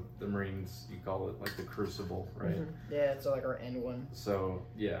know the Marines, you call it like the crucible, right? Mm-hmm. Yeah, it's like our end one. So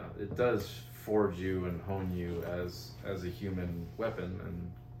yeah, it does forge you and hone you as a human weapon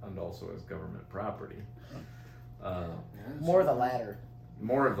and also as government property. More the latter.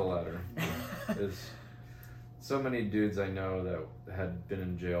 More of the latter. Is so many dudes I know that had been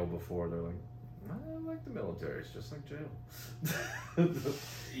in jail before, they're like, I like the military, it's just like jail.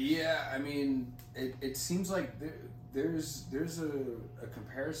 Yeah, I mean, it seems like there's a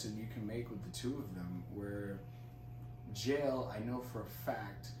comparison you can make with the two of them, where jail, I know for a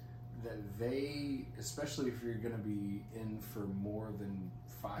fact that they, especially if you're going to be in for more than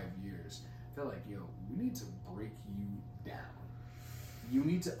 5 years, they're like, yo, we need to break you down. You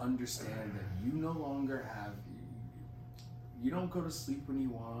need to understand that you no longer have, you don't go to sleep when you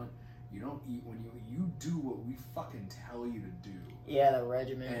want, you don't eat when you do what we fucking tell you to do. Yeah, the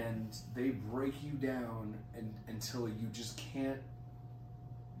regiment. And they break you down until you just can't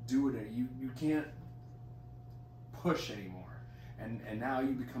do it. You can't push anymore. And now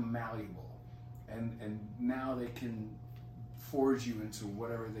you become malleable. And now they can forge you into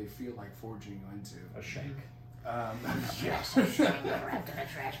whatever they feel like forging you into. A shank. Yes.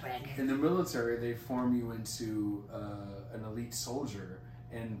 In the military, they form you into an elite soldier.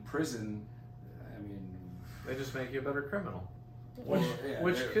 In prison, I mean, They just make you a better criminal.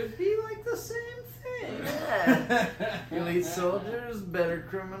 which Could be like the same thing. Yeah. Elite soldiers, better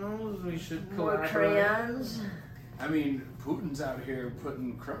criminals, we should More collaborate. crayons. I mean, Putin's out here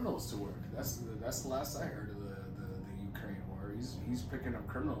putting criminals to work. That's the last I heard of the Ukraine war. He's picking up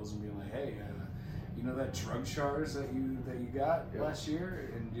criminals and being like, hey, You know that drug charge that you got last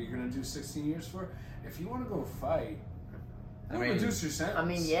year, and you're gonna do 16 years for? If you want to go fight, reduce your sentence. I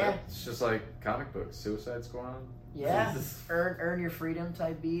mean, yeah. It's just like comic books, Suicide Squad. Yeah, earn your freedom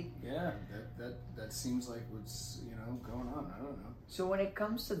type beat. Yeah, that seems like what's going on. I don't know. So when it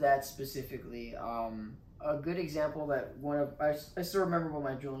comes to that specifically, a good example that I still remember what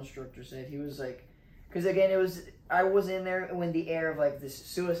my drill instructor said. He was like, because again, I was in there when the air of like this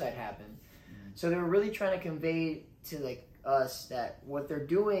suicide happened, so they were really trying to convey to like us that what they're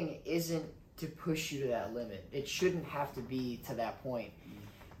doing isn't to push you to that limit. It shouldn't have to be to that point.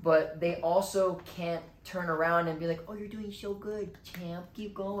 But they also can't turn around and be like, "Oh, you're doing so good, champ.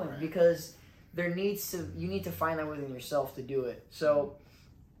 Keep going." Right. Because you need to find that within yourself to do it. So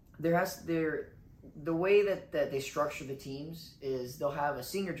the way that they structure the teams is they'll have a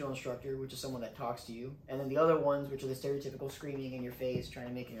senior drill instructor, which is someone that talks to you, and then the other ones, which are the stereotypical screaming in your face, trying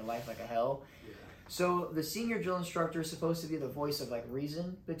to make your life like a hell. Yeah. So the senior drill instructor is supposed to be the voice of like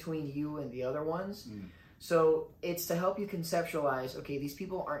reason between you and the other ones. So it's to help you conceptualize, okay, these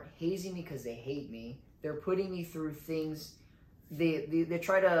people aren't hazing me because they hate me. They're putting me through things. They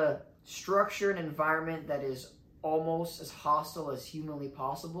try to structure an environment that is almost as hostile as humanly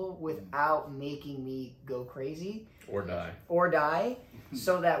possible without making me go crazy. Or die.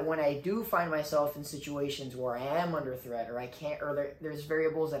 So that when I do find myself in situations where I am under threat there's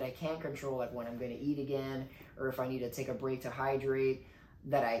variables that I can't control, like when I'm going to eat again or if I need to take a break to hydrate,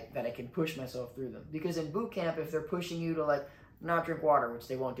 that I can push myself through them. Because in boot camp, if they're pushing you to like not drink water, which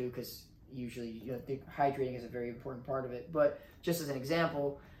they won't do because usually hydrating is a very important part of it. But just as an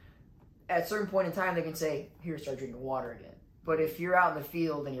example, at a certain point in time, they can say, "Here, start drinking water again." But if you're out in the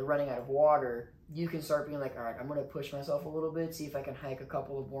field and you're running out of water, you can start being like, "All right, I'm going to push myself a little bit, see if I can hike a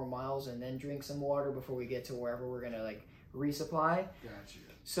couple of more miles and then drink some water before we get to wherever we're going to like resupply." Gotcha.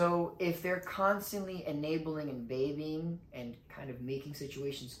 So if they're constantly enabling and babying and kind of making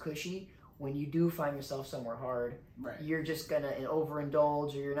situations cushy, when you do find yourself somewhere hard, you're just going to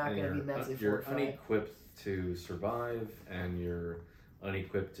overindulge, or you're not going to be mentally fortified. You're unequipped to survive, and you're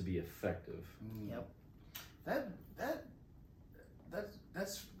unequipped to be effective. Yep. That's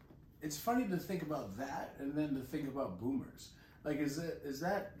it's funny to think about that, and then to think about boomers. Like, is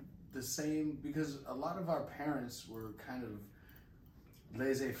that the same? Because a lot of our parents were kind of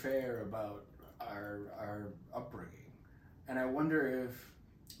laissez-faire about our upbringing, and I wonder if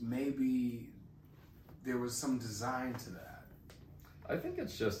maybe there was some design to that. I think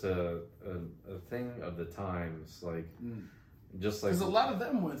it's just a thing of the times, like just like because a lot of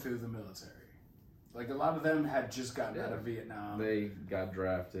them went through the military. Like a lot of them had just gotten out of Vietnam. They got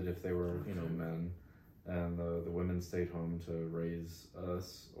drafted if they were men, and the women stayed home to raise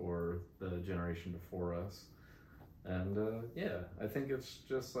us or the generation before us. And I think it's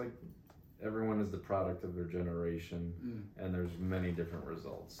just like everyone is the product of their generation, and there's many different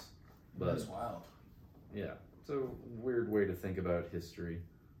results. But that's wild. Yeah, it's a weird way to think about history,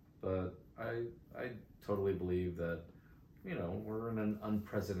 but I totally believe that we're in an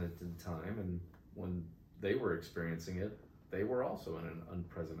unprecedented time, and when they were experiencing it, they were also in an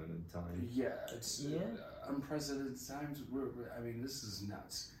unprecedented time. Yeah, it's unprecedented times. This is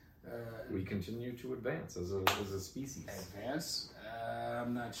nuts. We continue to advance as a species. Advance?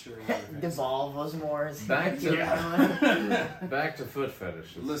 I'm not sure. Devolve was more. Back to foot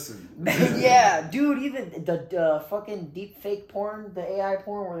fetishes. Listen. Yeah, dude. Even the fucking deep fake porn, the AI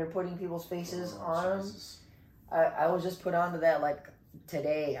porn, where they're putting people's faces on them. I was just put onto that like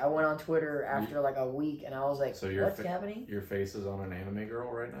today. I went on Twitter after like a week, and I was like, "What's happening?" Your face is on an anime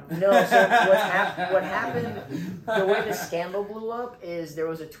girl right now. No. So what happened? The way the scandal blew up is there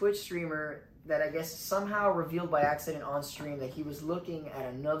was a Twitch streamer that I guess somehow revealed by accident on stream that he was looking at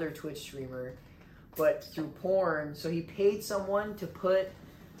another Twitch streamer, but through porn. So he paid someone to put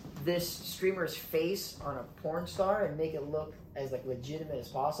this streamer's face on a porn star and make it look as like legitimate as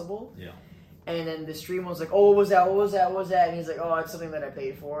possible. Yeah. And then the streamer was like, "Oh, what was that? What was that? What was that?" And he's like, "Oh, it's something that I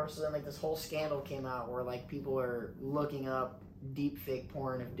paid for." So then like this whole scandal came out where like people are looking up deep fake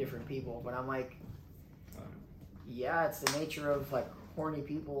porn of different people. But I'm like, yeah, it's the nature of like horny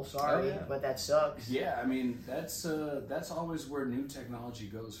people. Sorry, but that sucks. Yeah, I mean that's always where new technology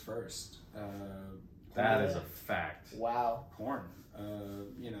goes first. That is a fact. Wow. Porn.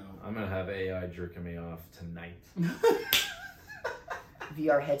 I'm gonna have AI jerking me off tonight.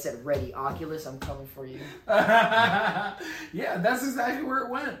 VR headset ready. Oculus, I'm coming for you. Yeah, that's exactly where it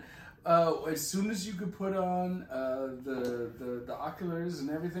went. As soon as you could put on the Oculars and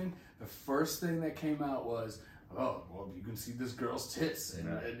everything, the first thing that came out was, "Oh, well, you can see this girl's tits, and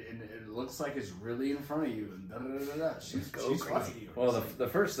it looks like it's really in front of you." And da da da da. She's fucking you. Well, the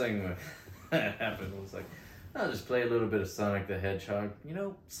first thing that happened was like, I'll just play a little bit of Sonic the Hedgehog. You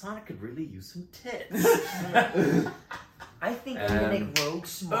know, Sonic could really use some tits. I think we can make Rogue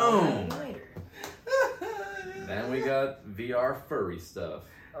smaller and lighter. Then we got VR furry stuff.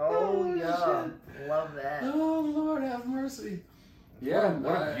 Oh yeah, love that. Oh Lord, have mercy. Yeah,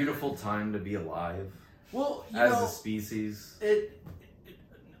 What a beautiful time to be alive well, you as know, a species. It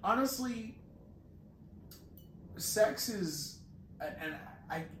honestly, sex is, and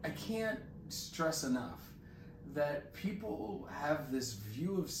I can't stress enough that people have this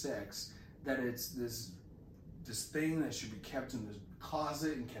view of sex that it's this thing that should be kept in the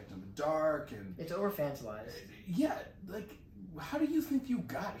closet and kept in the dark, and It's over fantasized. yeah, like how do you think you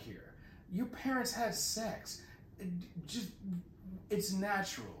got here? Your parents had sex. It's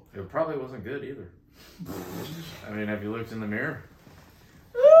natural. It probably wasn't good either. I mean, have you looked in the mirror?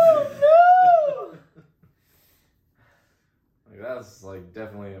 Oh Like, that's like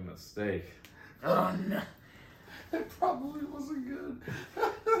definitely a mistake. no! Oh no! It probably wasn't good.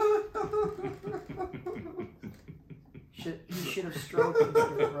 You should have stroked into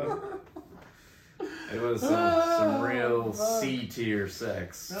your throat. It was some real C tier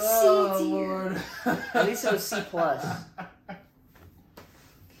sex. Oh, C tier. Lord. At least it was C plus.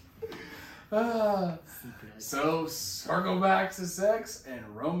 So circle back to sex and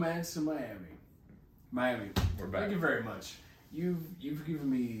romance in Miami. We're back. Thank you very much. You've given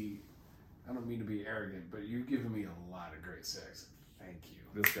me, I don't mean to be arrogant, but you've given me a lot of great sex. Thank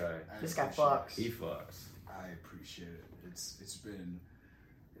you. This guy, This guy appreciate fucks. he fucks. it. I appreciate it. It's been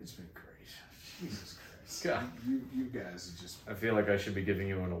great. Jesus Christ. God. You guys are just I feel like I should be giving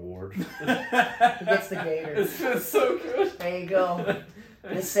you an award. He gets the gator. It's so good. There you go.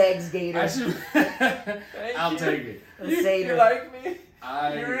 The Segs gator. I should I'll take it. The Satyr. like me?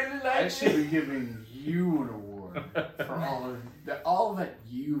 I You really like I me? should be giving you an award for all that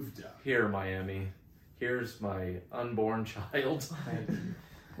you've done. Here, Miami. Here's my unborn child.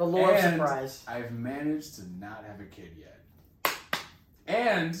 The lure of And surprise. I've managed to not have a kid yet.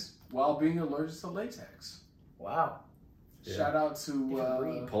 And while being allergic to latex. Wow. Yeah. Shout out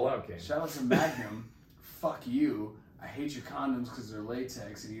to Pull out game. shout out to Magnum. Fuck you. I hate your condoms because they're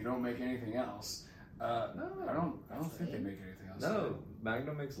latex and you don't make anything else. No, I don't think they make anything else. No,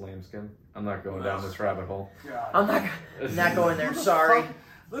 Magnum makes lambskin. I'm not going down this rabbit hole. God. I'm not going there. Who the Sorry. fuck-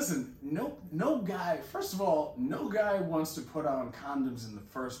 Listen, no guy. First of all, no guy wants to put on condoms in the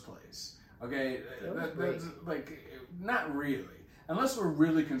first place. Okay, that's, like not really. Unless we're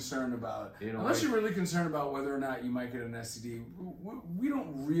really concerned about, unless you're really concerned about whether or not you might get an STD, we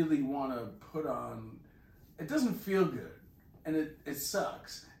don't really want to put on. It doesn't feel good, and it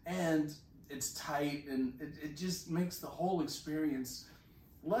sucks, and it's tight, and it just makes the whole experience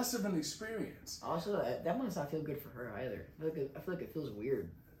less of an experience. Also, that must not feel good for her either. I feel like it feels weird.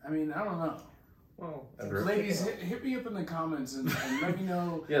 I mean, I don't know. Well, Ladies, hit me up in the comments and let me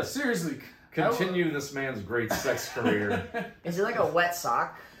know. Yes. Seriously. continue this man's great sex career. Is it like a wet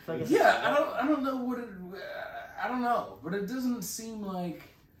sock? I feel like it's Yeah, I don't know what it. I don't know, but it doesn't seem like.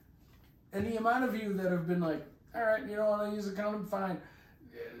 And the amount of you that have been like, all right, you don't want to use a condom, fine.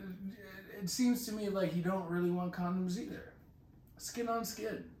 It seems to me like you don't really want condoms either. Skin on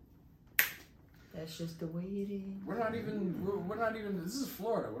skin. That's just the way it is. We're not even. This is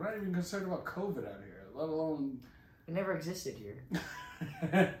Florida. We're not even concerned about COVID out here, let alone. It never existed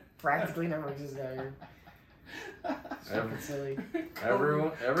here. Practically never existed out here. Every-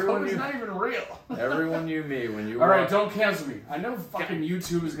 COVID, everyone COVID's you not even real. everyone you meet when you All right, walk- don't cancel me. I know fucking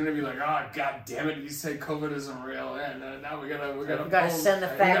YouTube is gonna be like, oh god damn it, you say COVID isn't real, and now we gotta Send the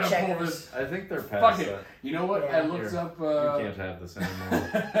we fact gotta pull checkers. this. I think they're Fuck past it. that. You know what? Yeah. I looked Here. up. You can't have this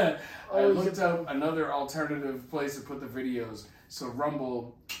anymore. I looked up another alternative place to put the videos. So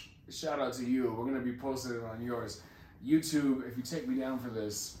Rumble, shout out to you. We're gonna be posting it on yours. YouTube, if you take me down for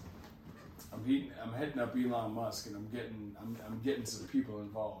this, I'm hitting up Elon Musk, and I'm getting some people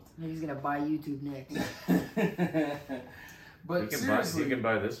involved. He's gonna buy YouTube next. But You seriously, can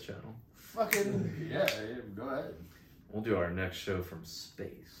buy this channel. fucking yeah, go ahead. We'll do our next show from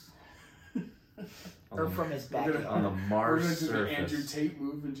space. Or from his We're gonna- backyard. on the We're Mars gonna do the Andrew surface. Tate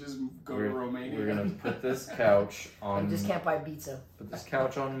move and just go to Romania. We're gonna put this couch I on. just can't buy pizza. Put this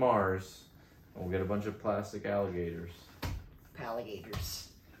couch on Mars, and we'll get a bunch of plastic alligators. Alligators.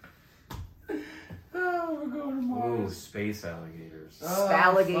 Oh, we're going to Ooh, Mars. space alligators.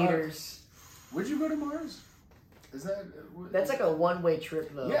 Spalligators. Would you go to Mars? Is that? That's like a one-way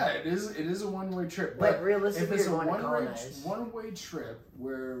trip, though. Yeah, it is. It is a one-way trip. Like, But realistically, if it's a you're going to colonize. one-way trip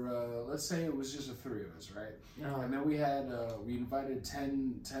where, let's say it was just the three of us, right? Uh-huh. And then we invited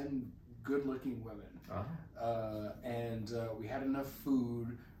 10 good-looking women, Oh. and we had enough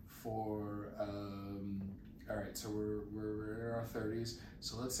food for all right, so we're in our 30s.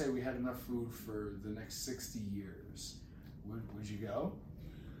 So let's say we had enough food for the next 60 years. Would you go?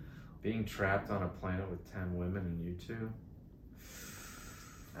 Being trapped on a planet with 10 women and you two?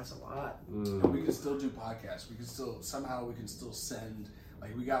 That's a lot. And we can still do podcasts. We can still send.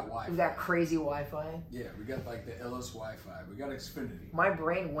 Like we got Wi-Fi. We got crazy Wi-Fi. Yeah, we got like the illest Wi-Fi. We got Xfinity. My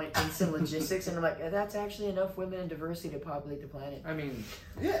brain went into logistics, and I'm like, that's actually enough women and diversity to populate the planet. I mean,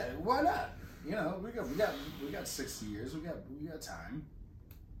 yeah, why not? You know, we got 60 years. We got time.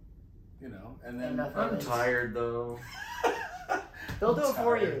 You know, and then I'm tired though. They'll do it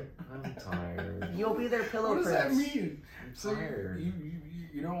for you. I'm tired. You'll be their pillow What does prince. that mean? I'm tired.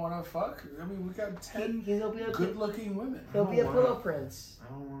 You don't want to fuck? I mean, we got 10 good-looking women. He'll be a pillow prince. I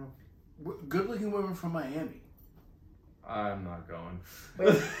don't want to. Good-looking women from Miami. I'm not going.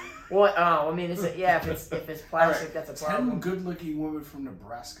 Wait, what? Oh, I mean, if it's plastic, right, that's a problem. 10 good-looking women from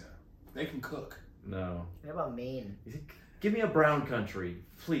Nebraska. They can cook. No. What about Maine? Give me a brown country,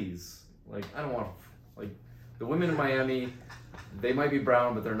 please. Like, I don't want, like, the women in Miami, they might be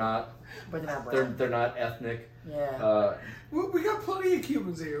brown, but they're not. But they're not brown. They're not ethnic. Yeah. We got plenty of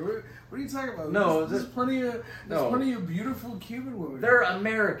Cubans here. What are you talking about? No, there's plenty of beautiful Cuban women. They're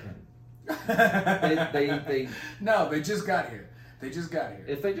American. they No, they just got here. If they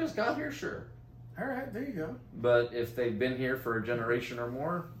just got here, sure. All right, there you go. But if they've been here for a generation or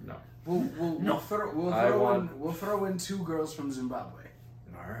more, no. We'll throw in 2 girls from Zimbabwe.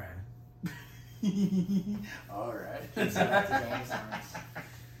 All right. All right.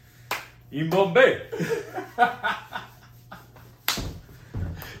 In Bombay.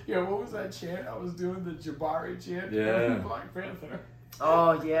 Yeah, what was that chant? I was doing the Jabari chant. Yeah. Black Panther.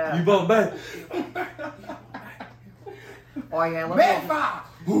 Oh yeah. In Bombay. Oh yeah.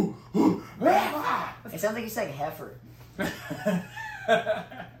 It sounds like you sang heifer.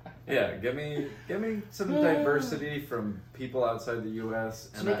 Yeah, give me some diversity from people outside the U.S.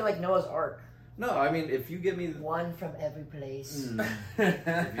 So make it like Noah's Ark. No, I mean, if you give me one from every place.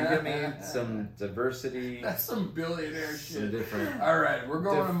 If you give me some diversity, that's some billionaire shit. Some different. All right, we're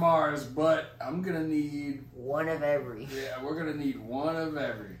going to Mars, but I'm gonna need one of every. Yeah, we're gonna need one of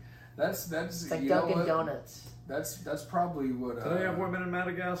every. That's it's like Dunkin' Donuts. That's probably what. Do they have women in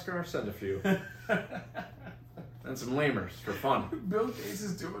Madagascar? Send a few. And some lemurs for fun. Bill Gates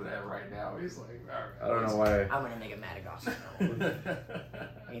is doing that right now. He's like, all right. I don't know why. I'm gonna make a Madagascar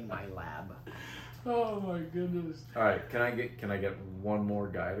in my lab. Oh my goodness! All right, can I get one more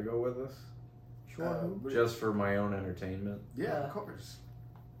guy to go with us? Sure. Just for my own entertainment. Yeah, of course.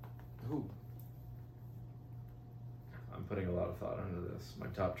 Who? I'm putting a lot of thought into this. My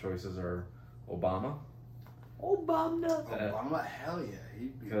top choices are Obama. Obama, hell yeah!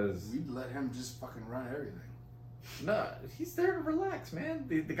 Because we'd let him just fucking run everything. No, he's there to relax, man.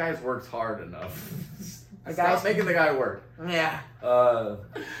 The guy's worked hard enough. Stop making the guy work. Yeah.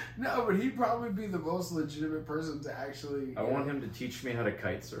 No, but he'd probably be the most legitimate person to actually. I want him to teach me how to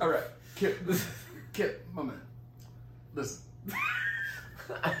kite surf. All right, Kip, my man. Listen,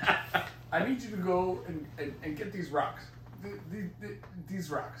 I need you to go and get these rocks. These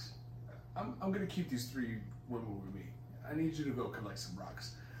rocks. I'm gonna keep these 3 women with me. I need you to go collect some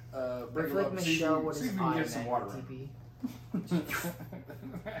rocks. Bring them up. See if we can get some water.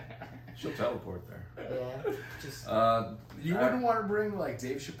 She'll teleport there. Yeah. Just. You wouldn't want to bring like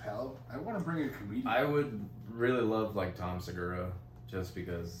Dave Chappelle. I want to bring a comedian. I would really love like Tom Segura, just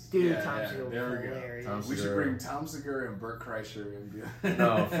because. Dude, Tom Segura would be hilarious. We should bring Tom Segura and Bert Kreischer and be.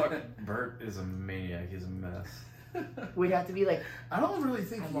 No, fuck. Bert is a maniac. He's a mess. We'd have to be like. I don't really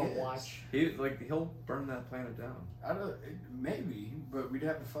think he won't watch. He'll burn that planet down. Maybe, but we'd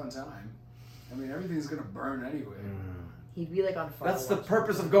have a fun time. I mean, everything's gonna burn anyway. He'd be like on fire. That's the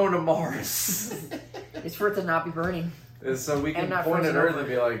purpose of going to Mars. It's for it to not be burning. Is so we can point at Earth and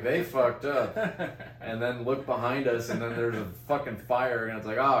be like, they fucked up, and then look behind us, and then there's a fucking fire, and it's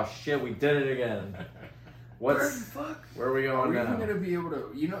like, oh shit, we did it again. Where are we going now? Are we gonna be able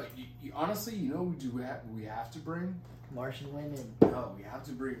to? Honestly, we have to bring Martian women. No, we have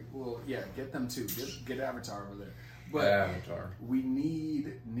to bring. Well, yeah, get them too. Get Avatar over there. But Avatar. We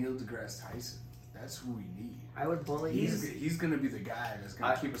need Neil deGrasse Tyson. That's who we need. I would bully him. He's gonna be the guy that's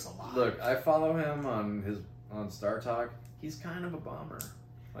gonna keep us alive. Look, I follow him on Star Talk. He's kind of a bomber.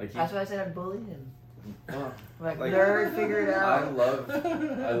 That's why I said I'd bully him. Like nerd, figure it out. I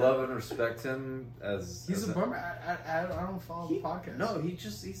love and respect him as. He's a bummer. I don't follow the podcast. No,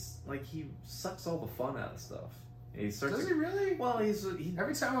 he's like he sucks all the fun out of stuff. Does he really? Well,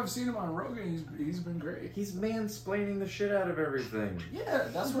 every time I've seen him on Rogan, he's been great. He's mansplaining the shit out of everything. Yeah,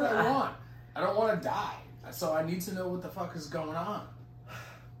 that's what I want. I don't want to die, so I need to know what the fuck is going on.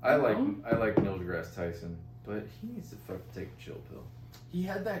 I like Neil deGrasse Tyson, but he needs to fucking take a chill pill. He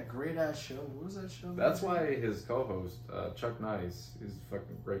had that great ass show. What was that show? That's why his co-host Chuck Nice is a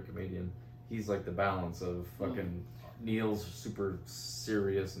fucking great comedian. He's like the balance of fucking Neil's super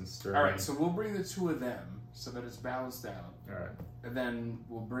serious and stern. All right, so we'll bring the two of them so that it's balanced out. All right. And then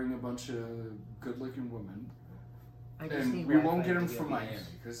we'll bring a bunch of good-looking women. And we won't get them from Miami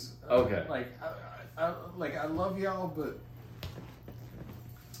because okay. I love y'all, but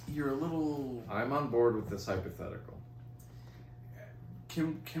you're a little. I'm on board with this hypothetical.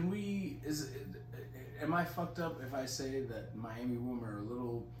 Can we? Am I fucked up if I say that Miami women are a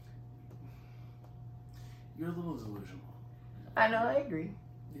little? You're a little delusional. I know, I agree.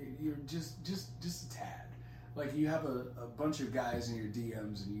 You're just a tad. Like you have a bunch of guys in your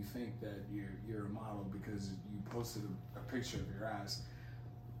DMs and you think that you're a model because you posted a picture of your ass.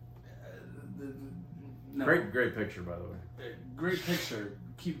 No. Great picture, by the way. Great picture.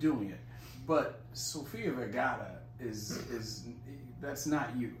 Keep doing it. But Sofia Vergara is that's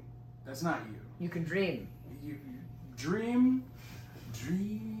not you. That's not you. You can dream. You dream.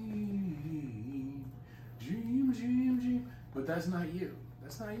 But that's not you.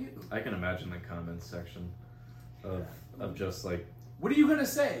 That's not you. I can imagine the comments section of just like. What are you gonna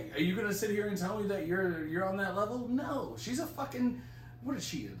say? Are you gonna sit here and tell me that you're on that level? No, she's a fucking. What is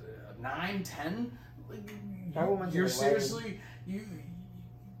she? A 9, 10? You're seriously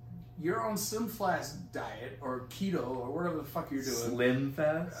you're on Slim Fast diet or keto or whatever the fuck you're doing. Slim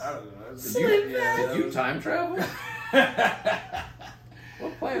Fast? I don't know. Slim Fast? Did you time travel?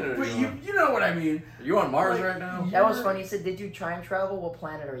 What planet are But you on? you know what I mean. Are you on Mars right now? That was funny. He said, "Did you time travel? What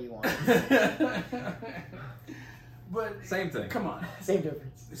planet are you on?" But Same thing. Come on. Same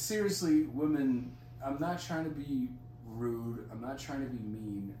difference. Seriously, women, I'm not trying to be rude. I'm not trying to be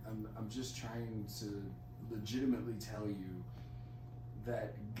mean. I'm just trying to legitimately tell you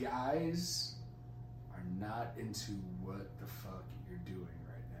that guys are not into what the fuck you're doing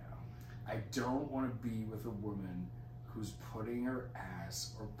right now. I don't want to be with a woman who's putting her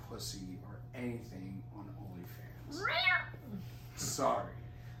ass or pussy or anything on OnlyFans. Sorry.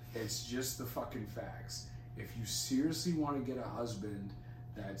 It's just the fucking facts. If you seriously want to get a husband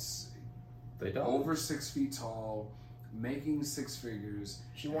that's over 6 feet tall, making 6 figures,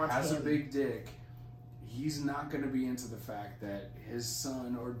 She wants has him. a big dick, he's not going to be into the fact that his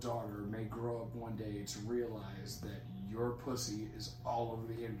son or daughter may grow up one day to realize that your pussy is all over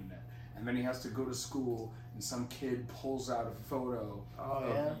the internet. And then he has to go to school and some kid pulls out a photo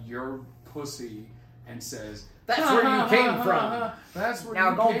of your pussy and says, That's where you came from. That's where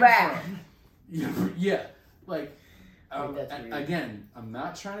Now you go came back. from. Yeah. Like, that's weird. again, I'm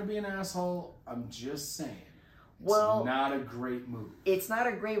not trying to be an asshole. I'm just saying. Well, it's not a great move. It's not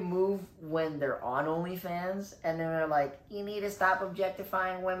a great move when they're on OnlyFans and then they're like, "You need to stop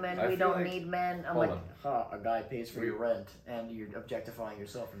objectifying women. I We feel don't like- need men." I'm hold like, on. a guy pays for your rent and you're objectifying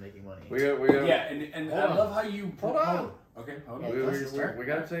yourself for making money. We got, Yeah, and Hold I on. love how you... Hold on. Okay, hold Yeah, on. we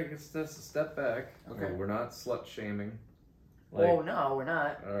got to take a step back. Okay. We're not slut shaming. Oh, no, we're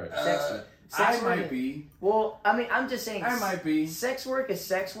not. All right. I might be. Well, I mean, I'm just saying. I might be. Sex work is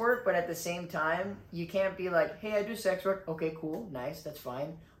sex work, but at the same time, you can't be like, "Hey, I do sex work. Okay, cool, nice, that's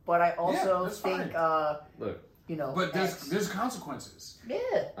fine." But I also that's think, fine. Look, you know, But there's consequences. yeah,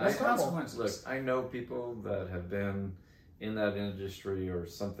 There's that's normal. consequences. Look, I know people that have been in that industry or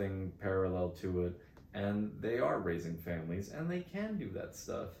something parallel to it, and they are raising families, and they can do that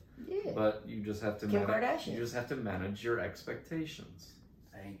stuff. Yeah. But you just have to Kim Kardashian. you just have to manage your expectations.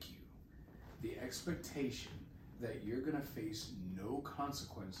 Thank you. The expectation that you're going to face no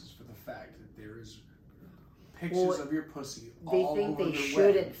consequences for the fact that there is pictures of your pussy They all think over they the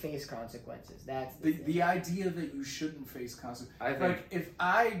shouldn't web. face consequences. That's the thing. The idea that you shouldn't face consequences. I think- Like, if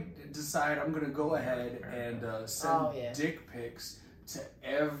I decide I'm going to go ahead and send dick pics to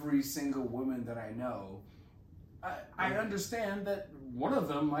every single woman that I know, I understand that one of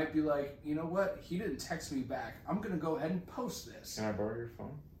them might be like, you know what, he didn't text me back. I'm going to go ahead and post this. Can I borrow your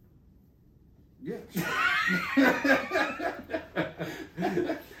phone? Yeah.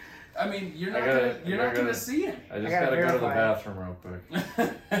 I mean, you're not gonna see any. I just gotta gotta go to the verify. bathroom real quick.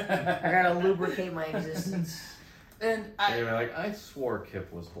 I gotta lubricate my existence. And And you're like, I swore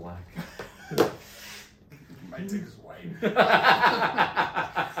Kip was black. my dick is white.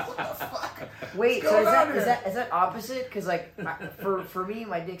 What the fuck? Wait, so going on is here? that opposite? Because like for me,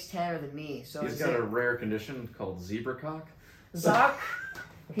 my dick's tanner than me. So He's is got it a rare condition called zebra cock. Zoc?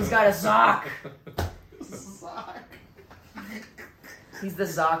 He's got a Zoc. Sock. He's the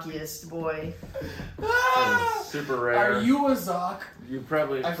Zockiest boy. Ah! Super rare. Are you a Zoc? You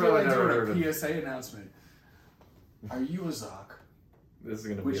probably I feel like never heard doing of a PSA announcement. Are you a Zoc? This is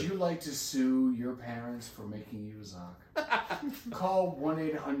gonna Would be. you like to sue your parents for making you a Zoc? Call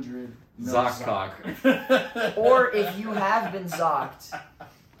 1-800 Zoc. Or if you have been zocked,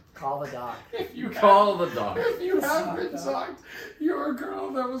 call the doc. If you Call the doc. If you have been zocked, you're a girl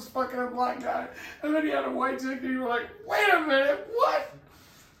that was fucking a black guy, and then he had a white chick, and you were like, wait a minute, what?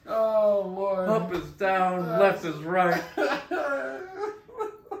 Oh, Lord. Up is down, left is right.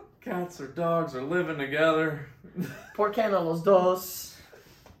 Cats or dogs are living together. ¿Por qué no los dos?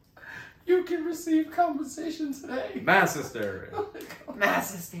 You can receive compensation today. Mass hysteria.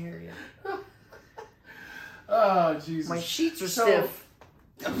 Mass hysteria. Oh, Jesus. My sheets are stiff.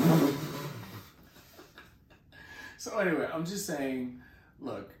 So anyway, I'm just saying,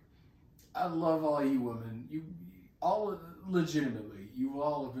 look, I love all you women. You all legitimately, you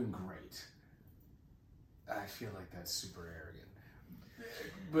all have been great. I feel like that's super arrogant.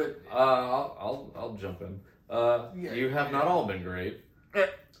 But I'll jump in. You have not all been great.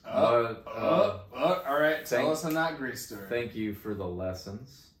 all right, thank- tell us a not great story. Thank you for the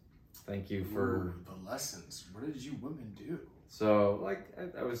lessons. Thank you for Ooh, the lessons. What did you women do? So, like,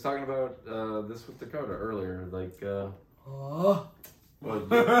 I was talking about this with Dakota earlier, like,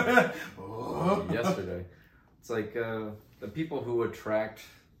 yesterday. It's like the people who attract,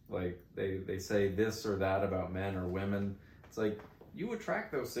 like, they say this or that about men or women. It's like, you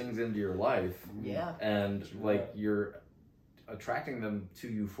attract those things into your life. Yeah. And, like, you're attracting them to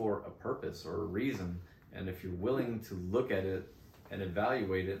you for a purpose or a reason. And if you're willing to look at it and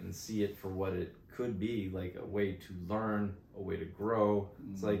evaluate it and see it for what it could be, like a way to learn, a way to grow.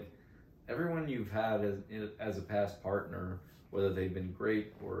 It's like everyone you've had as a past partner, whether they've been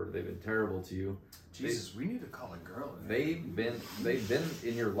great or they've been terrible to you. Jesus, we need to call a girl. They've been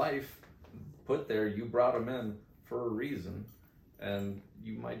in your life, put there. You brought them in for a reason, and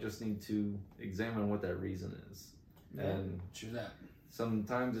you might just need to examine what that reason is. Yeah, and true that.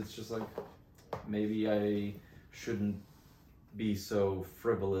 Sometimes it's just like, maybe I shouldn't be so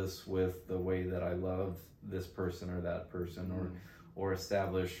frivolous with the way that I love this person or that person, or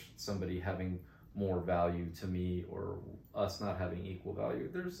establish somebody having more value to me or us not having equal value.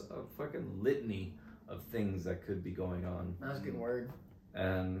 There's a fucking litany of things that could be going on. That was a good word.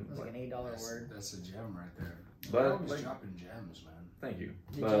 And That was like an $8 word. That's a gem right there. But, You're always like, dropping gems, man. thank you.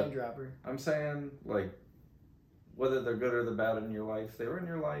 The But gem dropper. I'm saying, like, whether they're good or the bad in your life, they were in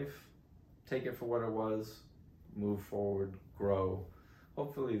your life. Take it for what it was. Move forward. Grow.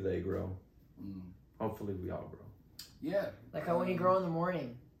 Hopefully they grow. Hopefully we all grow. Yeah. Like how when you grow in the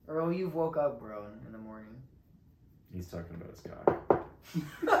morning. Or when you've woke up, bro, in the morning. He's talking about his cock.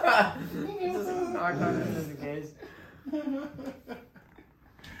 This is not the case.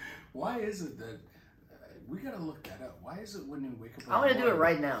 Why is it that we gotta look that up? Why is it when you wake up? I'm gonna do it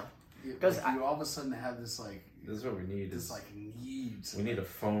right now. Because you all of a sudden have this like. This is what we need. This like need. We need a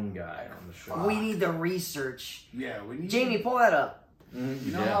phone guy on the show. We need the research. Yeah, we need. Jamie, pull that up.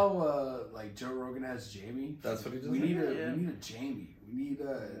 You know how like Joe Rogan has Jamie? That's what he does. We need a Jamie. We need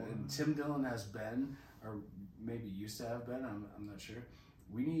and Tim Dillon has Ben, or maybe used to have Ben. I'm not sure.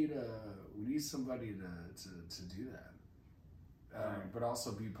 We need somebody to do that, but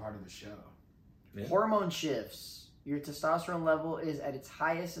also be part of the show. Yeah. Hormone shifts. Your testosterone level is at its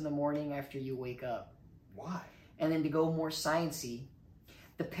highest in the morning after you wake up. Why? And then to go more sciencey,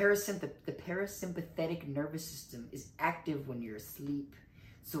 the parasympathetic nervous system is active when you're asleep,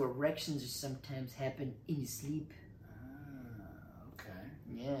 so erections sometimes happen in your sleep. Okay.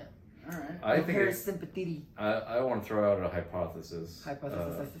 Yeah. All right. I think parasympathetic. I want to throw out a hypothesis.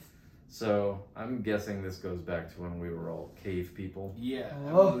 So I'm guessing this goes back to when we were all cave people. Yeah,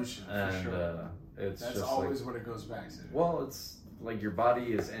 evolution and for sure. That's just always like, what it goes back to. Well, it's like your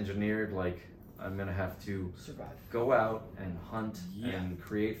body is engineered like, I'm gonna have to survive, go out and hunt and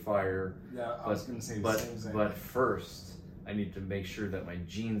create fire. Yeah, I was gonna say the same thing. But first, I need to make sure that my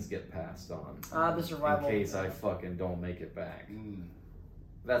genes get passed on. The survival. In case I fucking don't make it back.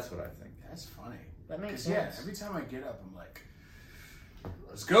 That's what I think. That's funny. That makes sense. Yeah, every time I get up, I'm like,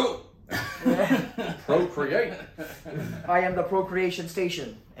 let's go. Procreate. I am the procreation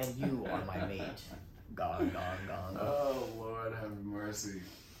station, and you are my mate. Gong, gong, gong. Oh Lord, have mercy.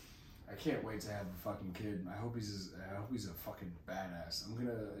 I can't wait to have a fucking kid. I hope he's a fucking badass. I'm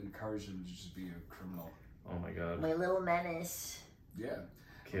gonna encourage him to just be a criminal. Oh my god. My little menace. Yeah.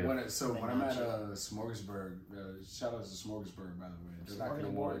 Kid. When I'm at Smorgasburg, shout out to Smorgasburg, by the way. They're not going to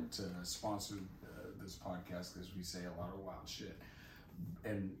want to sponsor this podcast because we say a lot of wild shit.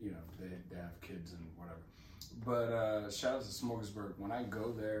 And, you know, they have kids and whatever. But shout out to Smorgasburg. When I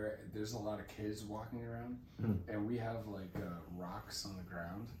go there, there's a lot of kids walking around. And we have, like, rocks on the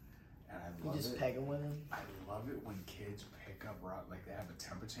ground. and I You love just it. peg them with them. I love it when kids pick up rock, like they have a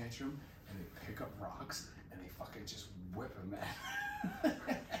temper tantrum and they pick up rocks and they fucking just whip them at.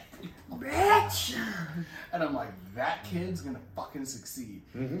 Bitch! And I'm like, that kid's gonna fucking succeed.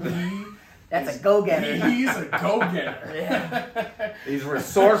 That's a go-getter. He's a go-getter. Yeah. He's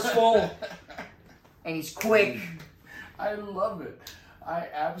resourceful. And he's quick. I love it. I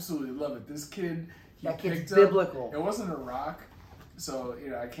absolutely love it. This kid, That kid's picked biblical. Up, it wasn't a rock, so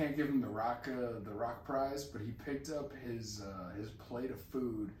I can't give him the rock prize. But he picked up his plate of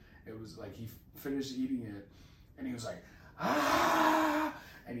food. It was like he finished eating it, and he was like, ah,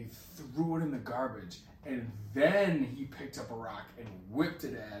 and he threw it in the garbage. And then he picked up a rock and whipped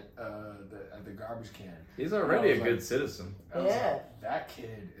it at the garbage can. He's already a good citizen. I was like, that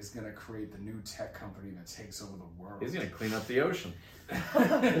kid is gonna create the new tech company that takes over the world. He's gonna clean up the ocean.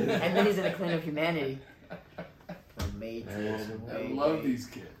 And then he's gonna clean up humanity. I love these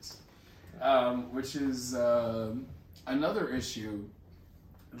kids, which is another issue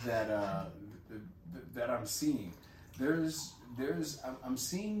that that I'm seeing. I'm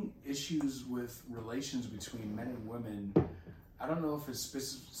seeing issues with relations between men and women. I don't know if it's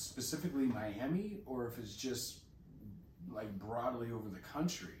specifically Miami or if it's just like broadly over the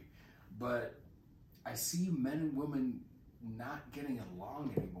country, but I see men and women not getting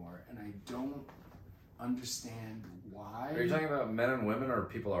along anymore, and I don't understand why. Are you talking about men and women or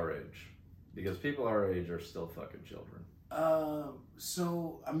people our age? Because people our age are still fucking children.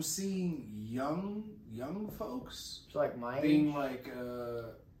 So I'm seeing young folks So like my being age?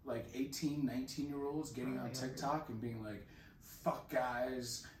 like 18, 19-year-olds getting on TikTok and being like, fuck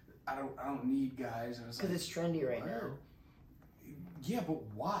guys, I don't need guys. And Because it's trendy right now. Yeah, but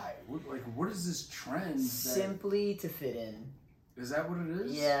why? What is this trend? Simply to fit in. Is that what it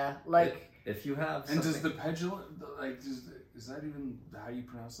is? Yeah, like... If you have And something... does the pendulum, is that even how you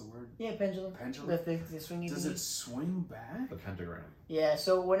pronounce the word? Yeah, pendulum. Pendulum? The swing. Does it swing back? The pentagram. Yeah,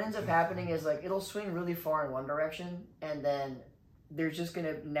 so what ends up happening is like it'll swing really far in one direction, and then there's just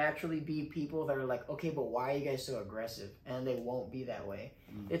gonna naturally be people that are like, okay, but why are you guys so aggressive? And they won't be that way.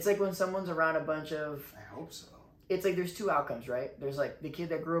 It's like when someone's around a bunch of... I hope so. It's like there's two outcomes, right? There's like the kid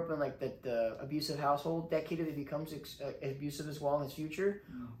that grew up in like the abusive household, that kid either becomes abusive as well in his future,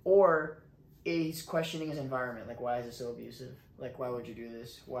 or he's questioning his environment. Like, why is it so abusive? Like, why would you do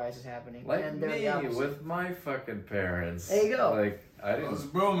this? Why is this happening? Like and me with my fucking parents. There you go. Like, Those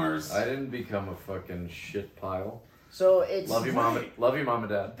boomers. I didn't become a fucking shit pile. So it's... Love you, mom and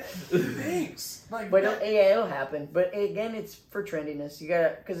dad. Thanks. But it'll happen. But again, it's for trendiness. You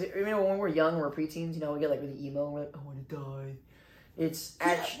gotta, because when we're young, we're preteens. We get like really emo. And we're like, I want to die. It's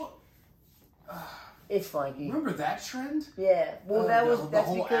actually, it's funky. Remember that trend? Yeah. Well, that's the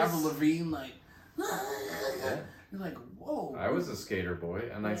whole because Avril Lavigne like. You're like, whoa. I was a skater boy,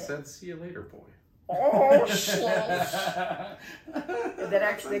 and I said, "See you later, boy." oh shit. That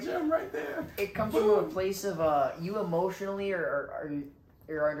actually, That's the gem right there. it comes from a place of you emotionally are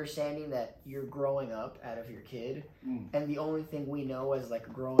understanding that you're growing up out of your kid, and the only thing we know as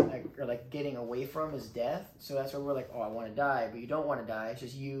like growing or like getting away from is death. So that's where we're like, oh, I want to die, but you don't want to die. It's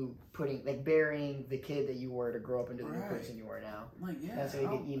just you burying the kid that you were to grow up into the new person you are now. Like, yeah, That's how you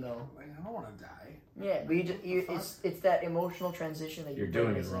get emo. Like, I don't want to die. Yeah, but it's that emotional transition that You're your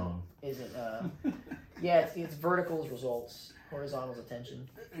doing brain it wrong. Isn't yeah, it's vertical's results, horizontal's attention.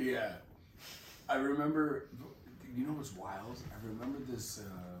 Yeah, I remember. You know what's wild? I remember this.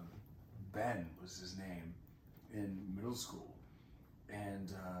 Ben was his name in middle school,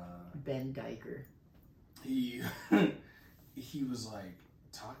 and Ben Diker. he was like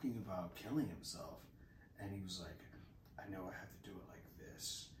talking about killing himself, and he was like, I know I have to do it like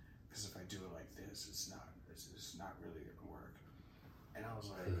this, because if I do it like this, it's not really gonna work. And I was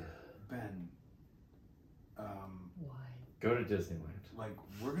like, Ben, Why? Go to Disneyland. like,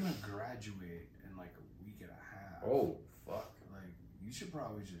 we're gonna graduate in like a week and a half. Oh, fuck. Like, you should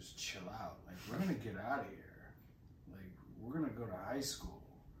probably just chill out. Like, we're gonna get out of here. Like, we're gonna go to high school.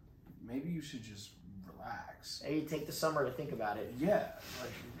 Maybe you should just relax. Maybe take the summer to think about it. Yeah,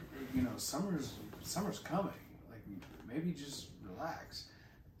 like, summer's coming. Like, maybe just relax.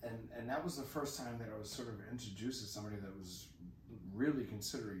 And that was the first time that I was sort of introduced to somebody that was really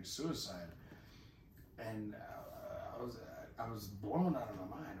considering suicide. And I was blown out of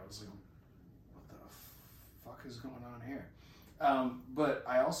my mind. I was like, what the fuck is going on here? But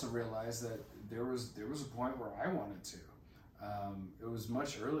I also realized that there was a point where I wanted to. It was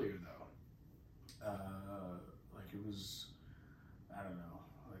much earlier though. Like it was, I don't know,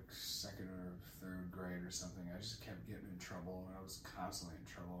 like second or third grade or something. I just kept getting in trouble, and I was constantly in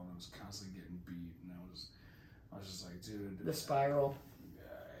trouble, and I was constantly getting beat, and I was just like, dude. The spiral.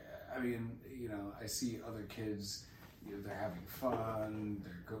 I mean, I see other kids. They're having fun.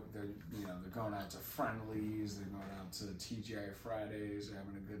 They're going out to friendlies. They're going out to TGI Fridays. They're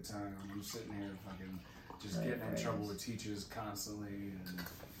having a good time. I'm sitting here fucking just getting in trouble with teachers constantly,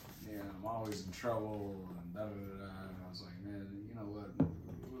 and I'm always in trouble, and da da da da. And I was like, man, you know what?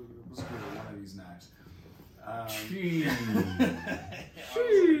 Let's go to one of these nights.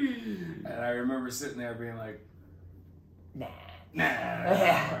 And I remember sitting there being like, Nah. All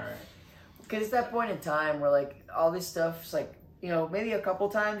right. Because it's that point in time where, like, all this stuff's like, maybe a couple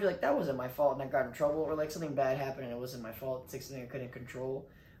times you're like, that wasn't my fault and I got in trouble, or like something bad happened and it wasn't my fault, it's like something I couldn't control.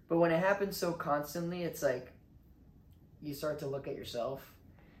 But when it happens so constantly, it's like, you start to look at yourself.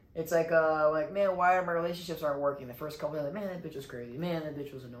 It's like, man, why my relationships aren't working? The first couple of times, like, man, that bitch was crazy. Man, that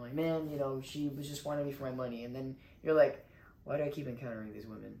bitch was annoying. Man, she was just wanting me for my money. And then you're like, why do I keep encountering these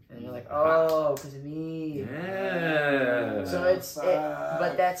women? And you're like, oh, because of me. Yeah. So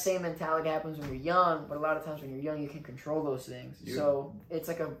but that same mentality happens when you're young, but a lot of times when you're young, you can control those things. So it's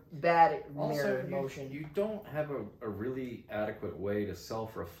like a bad mirror emotion. You don't have a really adequate way to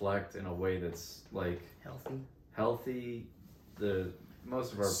self-reflect in a way that's like healthy.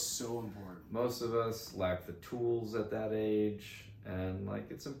 So important. Most of us lack the tools at that age, and like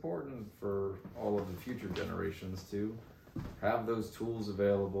it's important for all of the future generations to have those tools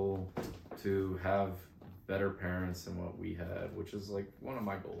available, to have better parents than what we had, which is like one of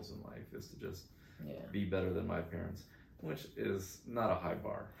my goals in life, is to just be better than my parents, which is not a high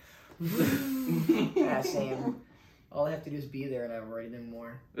bar. Yeah, same. All I have to do is be there, and I've already done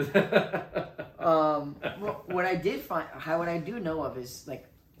more. What I do know of is, like,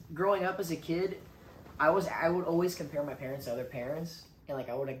 growing up as a kid, I would always compare my parents to other parents, and like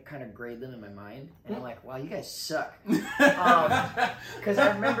I would kind of grade them in my mind, and I'm like, wow, you guys suck. Because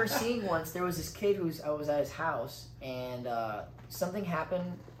I remember seeing once there was this kid I was at his house, and something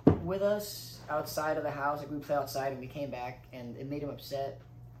happened with us outside of the house. Like, we played outside, and we came back, and it made him upset.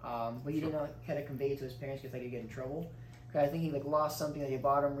 But he didn't know how to convey it to his parents because he'd get in trouble. Because I think he lost something that he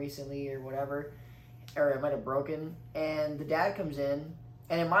bought him recently or whatever, or it might have broken. And the dad comes in,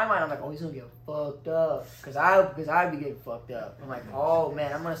 and in my mind I'm like, oh, he's gonna get fucked up, because I'd be getting fucked up. I'm like, oh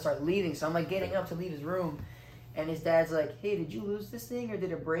man, I'm gonna start leaving. So I'm like getting up to leave his room, and his dad's like, hey, did you lose this thing or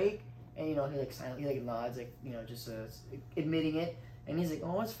did it break? And he silently nods, just admitting it. And he's like,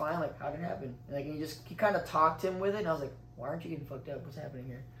 oh, it's fine. Like, how did it happen? And he kind of talked him with it, and I was like, why aren't you getting fucked up? What's happening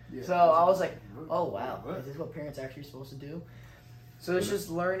here? Yeah, so I was like, oh wow, is this what parents actually are supposed to do? So it's just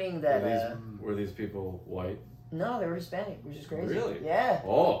learning that. Were these people white? No, they were Hispanic, which is crazy. Really? Yeah.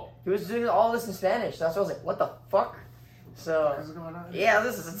 Oh. He was doing all this in Spanish. So that's why I was like, what the fuck? So What's going on? Yeah,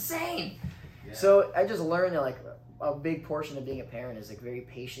 this is insane. Yeah. So I just learned that a big portion of being a parent is very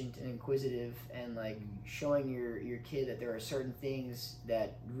patient and inquisitive, and showing your kid that there are certain things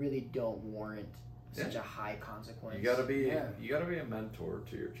that really don't warrant such a high consequence. You gotta be a mentor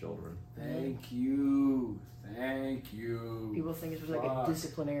to your children. Thank you. People think it's a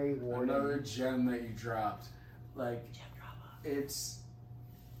disciplinary warning. Another gem that you dropped. It's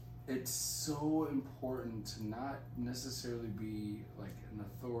so important to not necessarily be an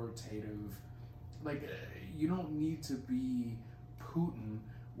authoritative. You don't need to be Putin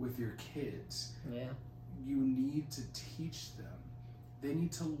with your kids. Yeah. You need to teach them. They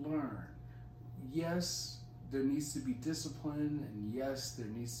need to learn. Yes, there needs to be discipline, and yes, there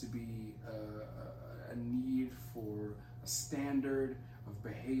needs to be a need for a standard of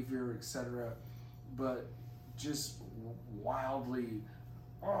behavior, etc. But just wildly,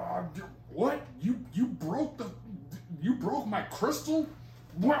 what? You broke my crystal?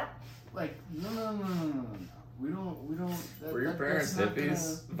 What? No. We don't. Were your parents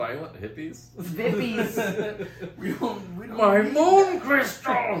hippies? Violent hippies? Vippies. we don't. My moon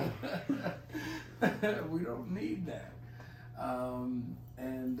crystal. We don't need that.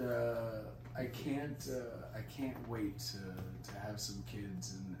 I can't wait to have some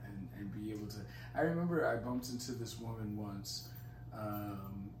kids and be able to. I remember I bumped into this woman once.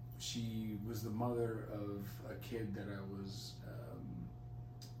 She was the mother of a kid that I was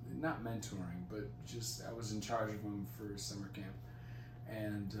not mentoring, but just I was in charge of him for summer camp,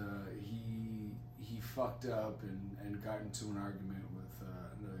 and he fucked up and got into an argument with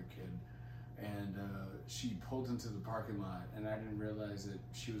another kid, and she pulled into the parking lot, and I didn't realize that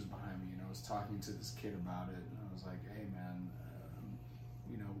she was behind me, and I was talking to this kid about it, and I was like, hey man,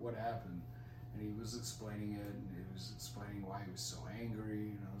 what happened? And he was explaining it, and he was explaining why he was so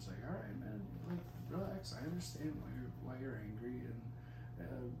angry, and I was like, all right man, relax, I understand why you're angry, and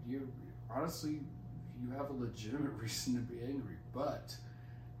you honestly, you have a legitimate reason to be angry, but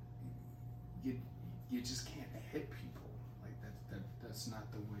you just can't hit people. That's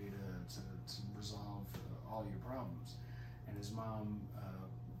not the way to to resolve all your problems. And his mom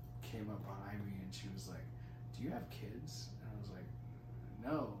came up behind me and she was like, "Do you have kids?" And I was like,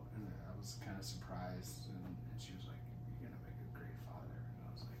 "No." And I was kind of surprised, and she was like, "You're gonna make a great father." And I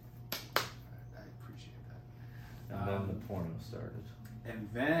was like, I appreciate that. And then the porno started. And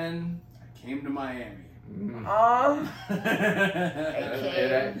then I came to Miami.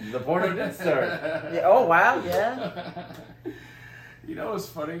 The porno did start. Yeah, oh wow, yeah. You know what's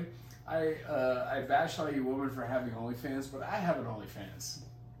funny? I bash all you women for having OnlyFans, but I have an OnlyFans.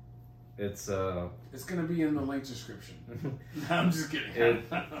 It's gonna be in the link description. No, I'm just kidding.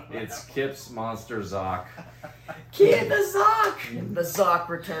 It's Kip's Monster Zoc. Kid the Zoc! The Zoc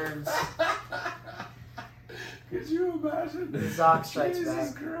returns. Could you imagine? The Zoc strikes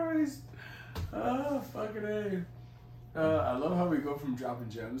Jesus back. Christ. Oh, fucking A. I love how we go from dropping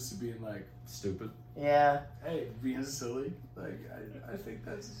gems to being like, Stupid. Yeah. hey, being silly. Like, I think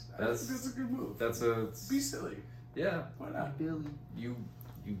that's a good move. Be silly. Yeah. Why not? Billy. You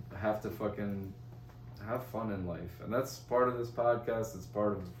have to fucking have fun in life, and that's part of this podcast. It's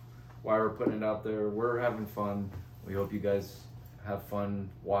part of why we're putting it out there. We're having fun. We hope you guys have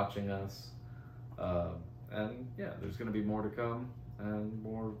fun watching us. And yeah, there's gonna be more to come, and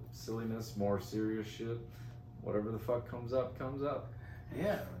more silliness, more serious shit. Whatever the fuck comes up, comes up.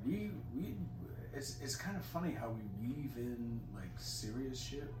 Yeah, we it's kind of funny how we weave in like serious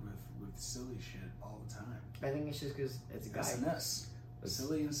shit with silly shit all the time. I think it's just because it's a guy. SNS.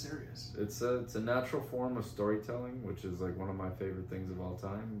 Silly and serious. It's a natural form of storytelling, which is like one of my favorite things of all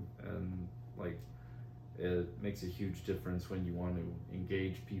time, and like it makes a huge difference when you want to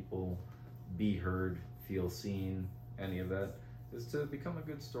engage people, be heard, feel seen. Any of that is to become a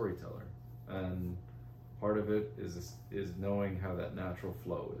good storyteller, and part of it is knowing how that natural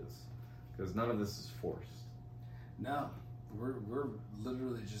flow is, because none of this is forced. No, we're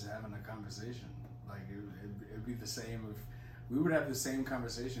literally just having a conversation. Like it'd be the same if we would have the same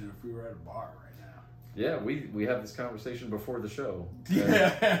conversation if we were at a bar right now. Yeah, we had this conversation before the show.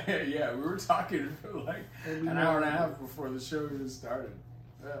 Yeah, we were talking for like an hour and a half before the show even started.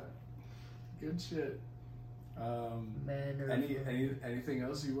 Yeah, good shit. Anything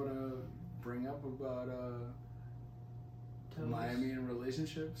else you want to bring up about Miami and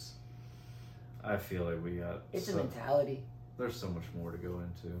relationships? I feel like we got. It's a mentality. There's so much more to go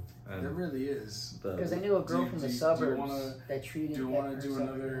into. And there really is. Because I knew a girl from the suburbs that treated. Do you want to do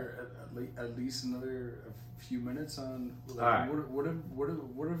another, at least another few minutes on right.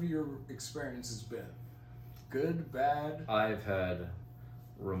 what have your experiences been? Good, bad? I've had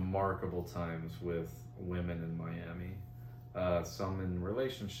remarkable times with women in Miami. Some in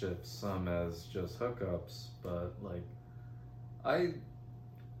relationships, some as just hookups, but like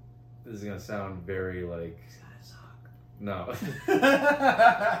this is gonna sound very like. No.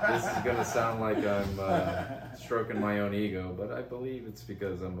 This is gonna sound like I'm stroking my own ego, but I believe it's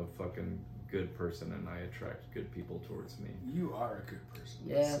because I'm a fucking good person and I attract good people towards me. You are a good person.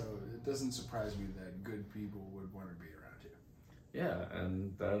 Yeah. So it doesn't surprise me that good people would want to be around you. Yeah,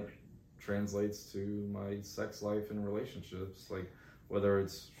 and that translates to my sex life and relationships. Like whether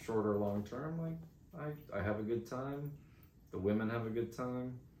it's short or long term, like I have a good time, the women have a good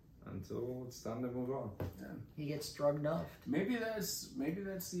time. Until it's time to move on. Yeah. He gets drugged up. Maybe that's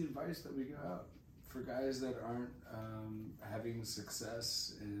the advice that we give out for guys that aren't having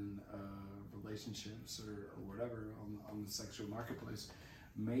success in relationships or whatever on the sexual marketplace.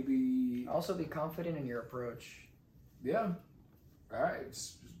 Maybe Also, be confident in your approach. Yeah. All right.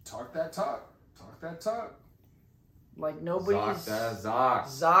 Talk that talk. Talk that talk. Like nobody's Zoc.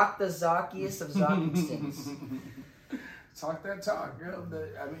 Zoc the Zockiest of Zockstons. Talk that talk. You know,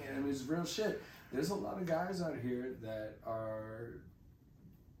 I mean, it's real shit. There's a lot of guys out here that are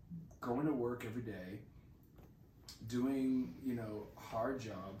going to work every day, doing, hard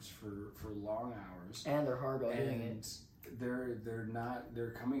jobs for long hours. And they're hard while doing it.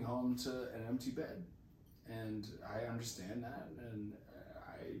 They're coming home to an empty bed. And I understand that, and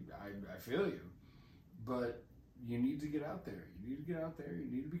I feel you. But you need to get out there. You need to get out there. You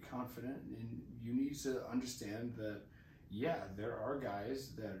need to be confident, and you need to understand that, yeah, there are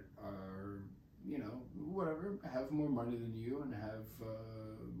guys that are, whatever, have more money than you and have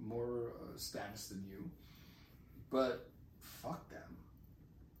more status than you. But fuck them.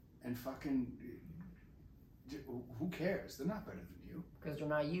 And fucking, who cares? They're not better than you. Because they're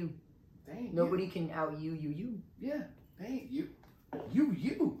not you. They ain't Nobody you. can out you. Yeah, they ain't you.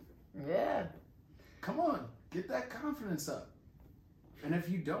 You. Yeah. Come on, get that confidence up. And if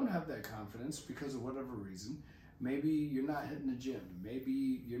you don't have that confidence because of whatever reason, Maybe you're not hitting the gym.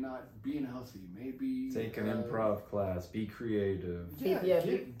 Maybe you're not being healthy. Maybe Take an improv class. Be creative. Yeah,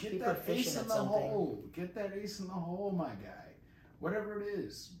 be get that ace in proficient the at something. hole. Get that ace in the hole, my guy. Whatever it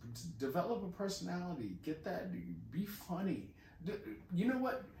is, develop a personality. Get that. Be funny. You know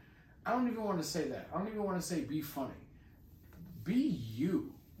what? I don't even want to say that. I don't even want to say be funny. Be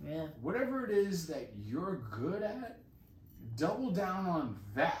you. Yeah. Whatever it is that you're good at, double down on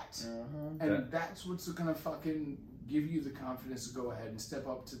that. And that's what's gonna fucking give you the confidence to go ahead and step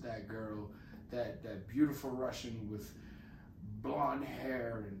up to that girl, that beautiful Russian with blonde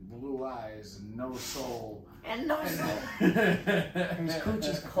hair and blue eyes and no soul. And no soul. Whose cooch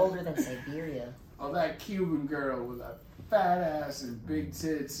is colder than Siberia. Or that Cuban girl with a fat ass and big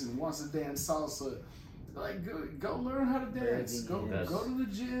tits and wants to dance salsa. Like, go learn how to dance. Go to the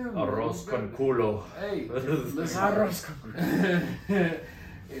gym. Arroz con culo. Hey, listen. Arroz con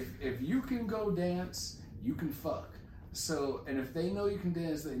if you can go dance, you can fuck. So, and if they know you can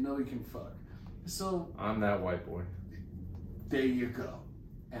dance, they know you can fuck. So I'm that white boy. there you go.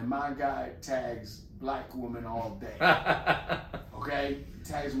 And my guy tags black women all day. Okay,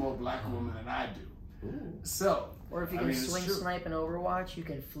 tags more black women than I do. Ooh. So. Or if you can swing snipe in Overwatch, you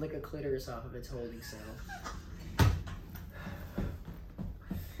can flick a clitoris off of its holding cell.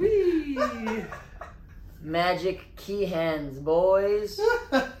 Whee! Magic key hands, boys.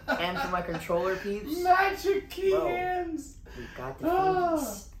 And for my controller peeps, Magic key Bro. hands. we got the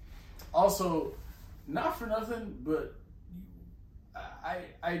things. Also, not for nothing, but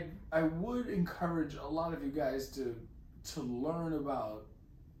I would encourage a lot of you guys to learn about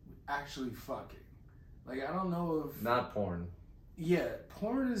actually fucking. Like, I don't know if Not porn. yeah,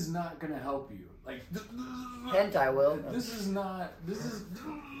 porn is not gonna help you. Like Hentai will. this is not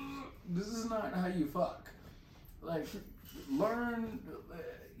how you fuck. Like, learn.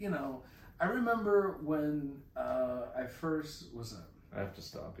 You know, I remember when I first what's up. I have to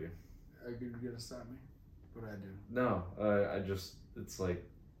stop you. Are you gonna stop me? What do I do? No, it's like,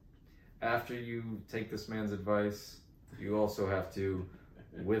 after you take this man's advice, you also have to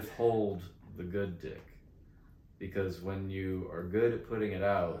withhold the good dick. Because when you are good at putting it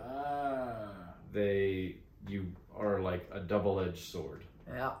out, you are like a double-edged sword.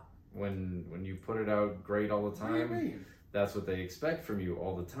 Yeah. When you put it out great all the What do you time, mean? that's what they expect from you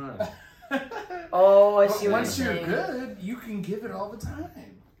all the time. Oh, I But see what once you're you're saying. good, you can give it all the time.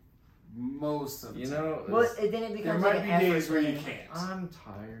 Most of the You time. know, Well, it's- then it There becomes might like be an days effort where you thing. can't. I'm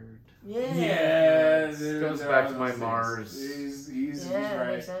tired. Yeah. Yeah, This goes there back are to my those Mars. days. He's Yeah, that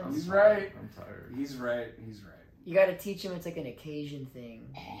right. makes sense. I'm He's tired. right. I'm tired. He's right. He's right. You got to teach him it's like an occasion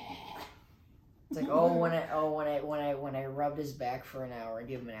thing. It's like, when I rubbed his back for an hour and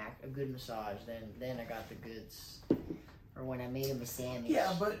give him a good massage, then I got the goods. Or when I made him a sandwich.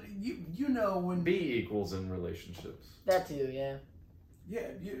 Yeah, but you know when Be equals in relationships. That too, yeah.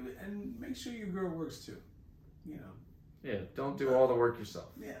 and make sure your girl works too. You know, Yeah, don't do all the work yourself.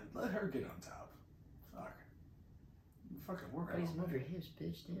 yeah, let her get on top. Fuck, you fucking work Please out. move your hips,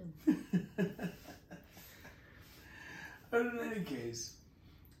 bitch. Damn. But in any case,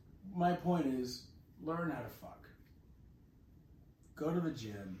 my point is, learn how to fuck. Go to the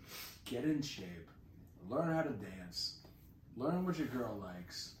gym, get in shape, learn how to dance, learn what your girl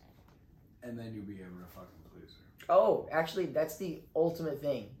likes, and then you'll be able to fucking please her. Oh, actually, that's the ultimate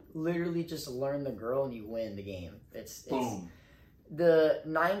thing. Literally, just learn the girl and you win the game. It's Boom. the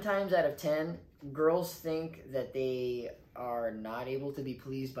 9 times out of 10, girls think that they are not able to be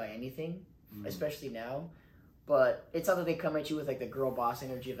pleased by anything, especially now. But it's not that they come at you with like the girl boss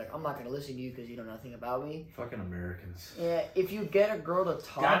energy of like, I'm not going to listen to you because you know nothing about me. Fucking Americans. Yeah, if you get a girl to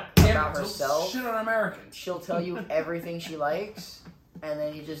talk God damn about it, don't herself, shit on Americans. she'll tell you everything she likes, and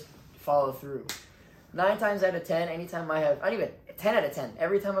then you just follow through. 9 times out of 10, anytime I have, not even 10 out of 10,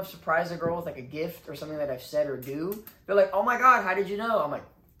 every time I've surprised a girl with like a gift or something that I've said or do, they're like, oh my god, how did you know? I'm like,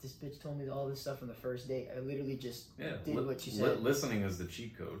 this bitch told me all this stuff on the first date. I literally just did what she said. Listening is the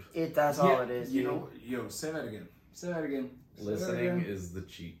cheat code. That's all it is, You dude. know, yo, say that again. Say that again. Say that Listening again. is the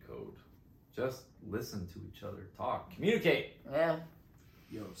cheat code. Just listen to each other. Talk. Communicate. Yeah,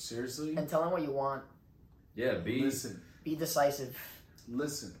 Yo, seriously? and tell them what you want. Yeah, be Listen. Be decisive.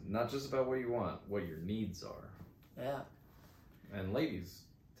 Listen. not just about what you want, what your needs are. Yeah. And ladies,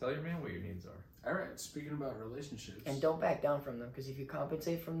 tell your man what your needs are. All right, speaking about relationships. And don't back down from them, because if you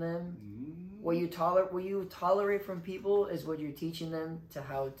compensate from them, Mm, what you tolerate from people is what you're teaching them to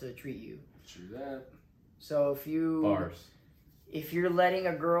how to treat you. true that. So if you're letting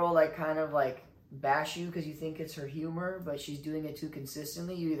a girl like kind of like bash you because you think it's her humor, but she's doing it too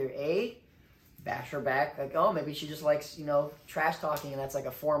consistently, you either A, bash her back, like, oh, maybe she just likes, trash talking, and that's like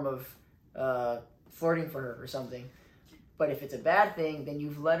a form of flirting for her or something. But if it's a bad thing, then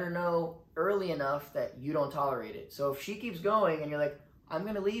you've let her know early enough that you don't tolerate it. So if she keeps going and you're like, I'm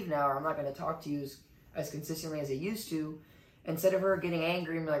going to leave now, or I'm not going to talk to you as consistently as I used to, instead of her getting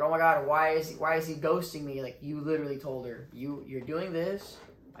angry and be like, oh my God, why is he ghosting me? Like, you literally told her, you're doing this.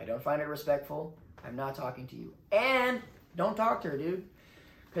 I don't find it respectful. I'm not talking to you. And don't talk to her, dude.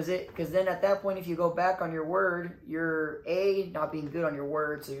 Because then at that point, if you go back on your word, you're A, not being good on your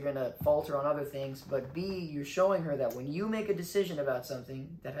word, so you're going to falter on other things. But B, you're showing her that when you make a decision about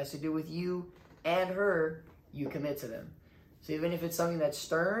something that has to do with you and her, you commit to them. So even if it's something that's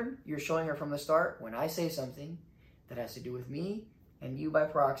stern, you're showing her from the start, when I say something that has to do with me and you by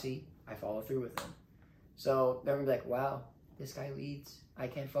proxy, I follow through with them. So they're going to be like, wow, this guy leads. I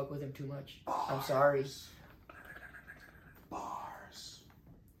can't fuck with him too much. I'm sorry. Bars.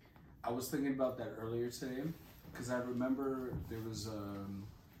 I was thinking about that earlier today because I remember there was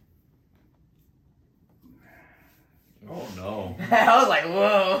Oh no! I was like,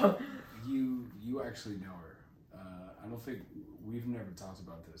 whoa. You actually know her. I don't think we've never talked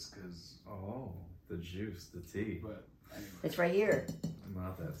about this because The juice, the tea. But anyway, It's right here. I'm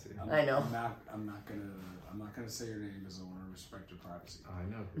not that tea. I know. I'm not gonna say her name because I want to respect her privacy. I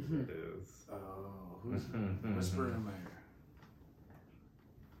know who it is. Oh, who's whispering in my ear?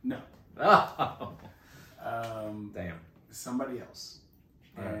 No. Oh. Damn. Somebody else.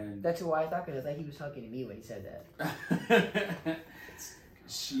 And That's who I thought, because I thought he was talking to me when he said that.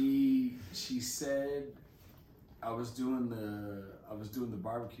 she said I was doing the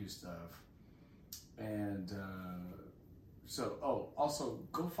barbecue stuff, and also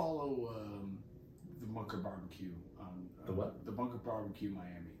go follow the Bunker Barbecue on The what? The Bunker Barbecue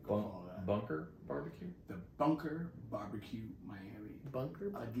Miami. Go follow that. Bunker barbecue? The Bunker Barbecue Miami.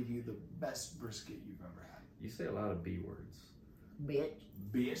 Bunker? I'll give you the best brisket you've ever had. You say a lot of B words.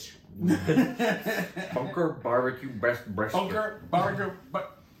 Bitch. Bunker barbecue best brisket. Bunker Barbecue.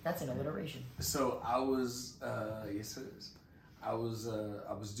 That's an alliteration. So I was, yes it is. I was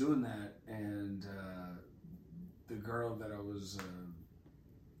doing that, and the girl that I was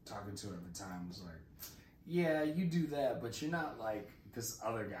talking to at the time was like, "Yeah, you do that, but you're not like this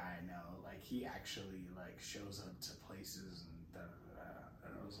other guy I know. Like he actually like shows up to places and da da da."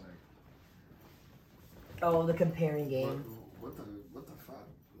 And I was like, Oh, the comparing game. What the fuck?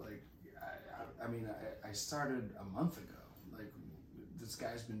 Like, I mean, I started a month ago. Like, this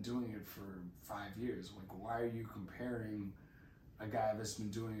guy's been doing it for 5 years. Like, why are you comparing a guy that's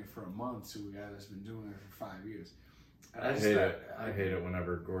been doing it for a month to a guy that's been doing it for 5 years? And I hate it. I hate it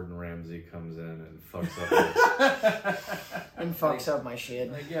whenever Gordon Ramsay comes in and fucks up. And fucks up my shit.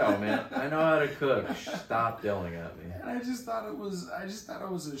 Like, yo, man, I know how to cook. Stop yelling at me. And I just thought it was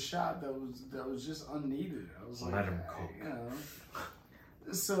a shot that was just unneeded. I was like, let him cook. You know.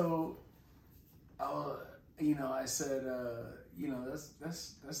 So, I said,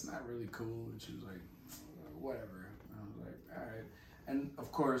 that's not really cool. And she was like, whatever. And I was like, all right. And of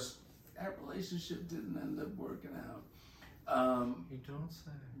course, that relationship didn't end up working out. You don't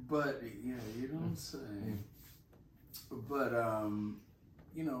say. But yeah, you don't say. But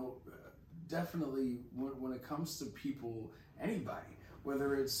definitely when it comes to people, anybody,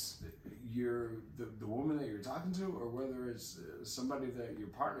 whether it's the woman that you're talking to, or whether it's somebody that you're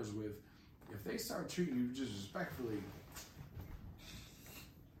partners with, if they start treating you disrespectfully,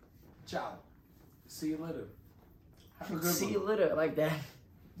 ciao, see you later. Have a good See one. you later, like that.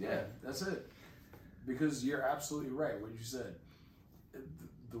 Yeah, that's it. Because you're absolutely right. What you said.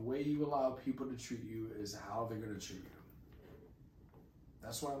 The way you allow people to treat you is how they're going to treat you.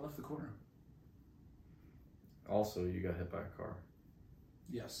 That's why I left the corner. Also, you got hit by a car.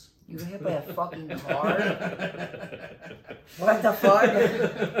 Yes. You got hit by a fucking car? What the fuck?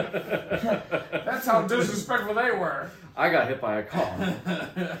 That's how disrespectful they were. I got hit by a car.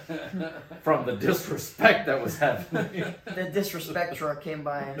 From the disrespect that was happening. The disrespect truck came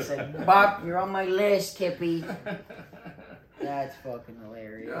by and said, Bob, you're on my list, Kippy. That's fucking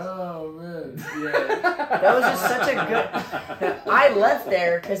hilarious. Oh, man. Yeah. That was just such a good... I left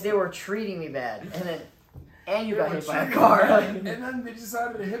there because they were treating me bad. And you got hit by a car. And then they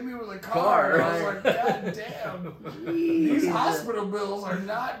decided to hit me with a car. And I was like, God damn. These hospital bills are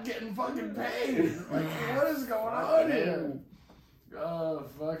not getting fucking paid. Like, what is going on here? Oh,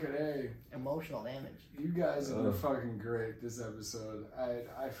 fucking A. Emotional damage. You guys have been fucking great this episode.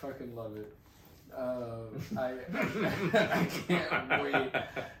 I fucking love it. I can't wait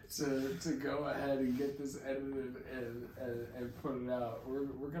to go ahead and get this edited and put it out.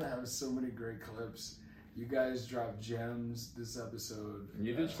 We're gonna have so many great clips. You guys dropped gems this episode.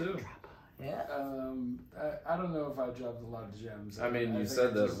 You did too. Yeah. I don't know if I dropped a lot of gems. I mean, you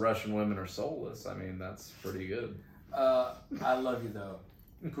said that Russian women are soulless. I mean, that's pretty good. I love you though,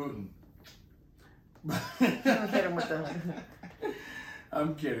 Putin. Hit him with the.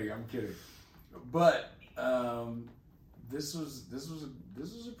 I'm kidding. But this was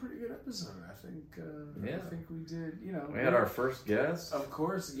a pretty good episode. I think we did. We had our first guest. Of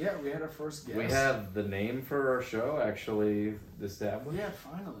course, yeah, we had our first guest. We have the name for our show actually established. Yeah,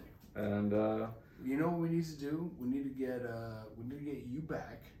 finally. And you know what we need to do? We need to get you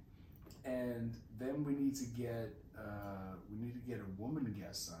back, and then we need to get a woman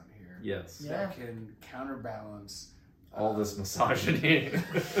guest on here. Yes. That can counterbalance all this misogyny.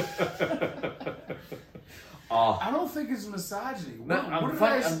 I don't think it's misogyny.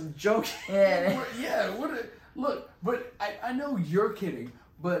 I'm joking. Yeah. Look, but I know you're kidding,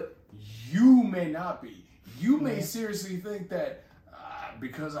 but you may not be. You may seriously think that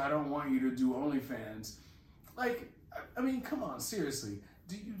because I don't want you to do OnlyFans. Like, I mean, come on, seriously.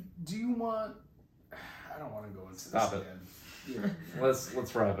 Do you want? I don't want to go into Stop this it. again. Yeah. Let's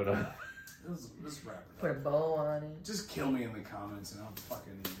wrap it up. Let's wrap it up. Put a bow on it. Just kill me in the comments, and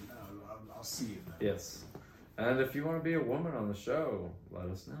I'll see you then. Yes. And if you want to be a woman on the show, let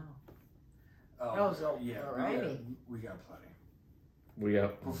us know. Alrighty. We got plenty. We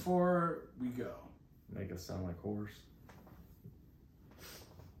got. Before we go, Make us sound like horse.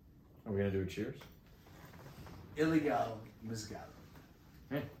 Are we gonna do a cheers? illegal mezcal.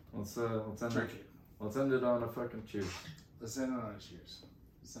 Hey, let's end Drink it. it. Let's end it on a fucking cheers. Let's end it on a cheers.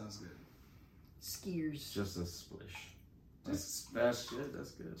 Sounds good. Skiers. Just a splish. That's good.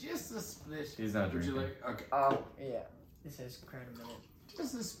 That's good. Just a splish. He's not Would you drinking. like? Okay. Oh, yeah. This has crowd a minute.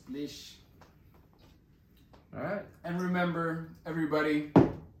 Just a splish. All right. And remember, everybody,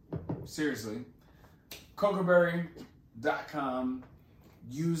 seriously, cocoberry.com.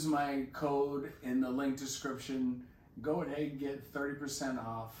 Use my code in the link description. Go ahead and get 30%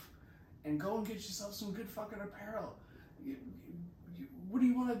 off. And go and get yourself some good fucking apparel. What do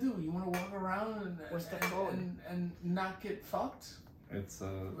you want to do? You want to walk around What's the code? and not get fucked? It's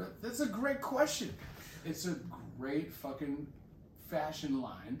That's a great question. It's a great fucking fashion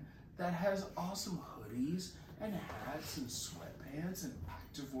line that has awesome hoodies and hats and sweatpants and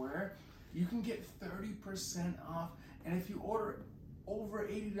activewear. You can get 30% off, and if you order over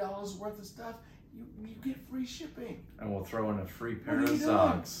 $80 worth of stuff, you get free shipping. and we'll throw in a free pair What are of you doing?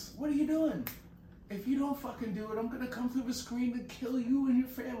 socks. What are you doing? If you don't fucking do it, I'm gonna come through the screen to kill you and your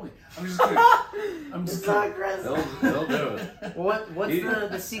family. I'm just kidding. I'm just It's not kidding. aggressive. They'll do it. What's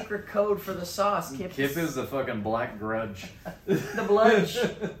the secret code for the sauce? Kip Is the fucking black grudge. the bludge.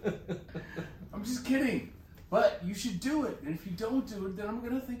 I'm just kidding. But you should do it. And if you don't do it, then I'm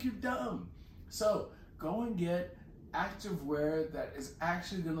gonna think you're dumb. So go and get activewear that is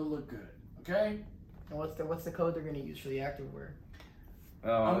actually gonna look good. Okay? And what's the code they're gonna use for the activewear?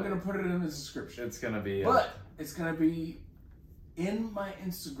 I'm gonna put it in the description. It's gonna be. But it's gonna be in my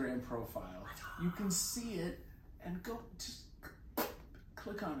Instagram profile. You can see it and go just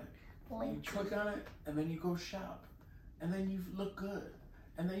click on it. You click on it and then you go shop. And then you look good.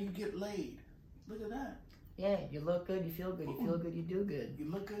 And then you get laid. Look at that. Yeah, you look good, you feel good, you feel good, you do good. You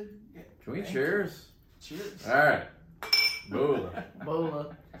look good. Yeah. Can we Thank cheers? you. Cheers. All right. Boola.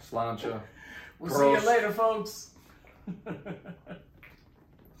 Bola. Slancha. We'll Prost. see you later, folks.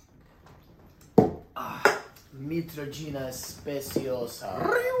 Mitrogina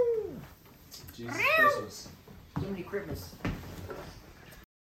speciosa. Jesus Christmas. Jiminy Christmas.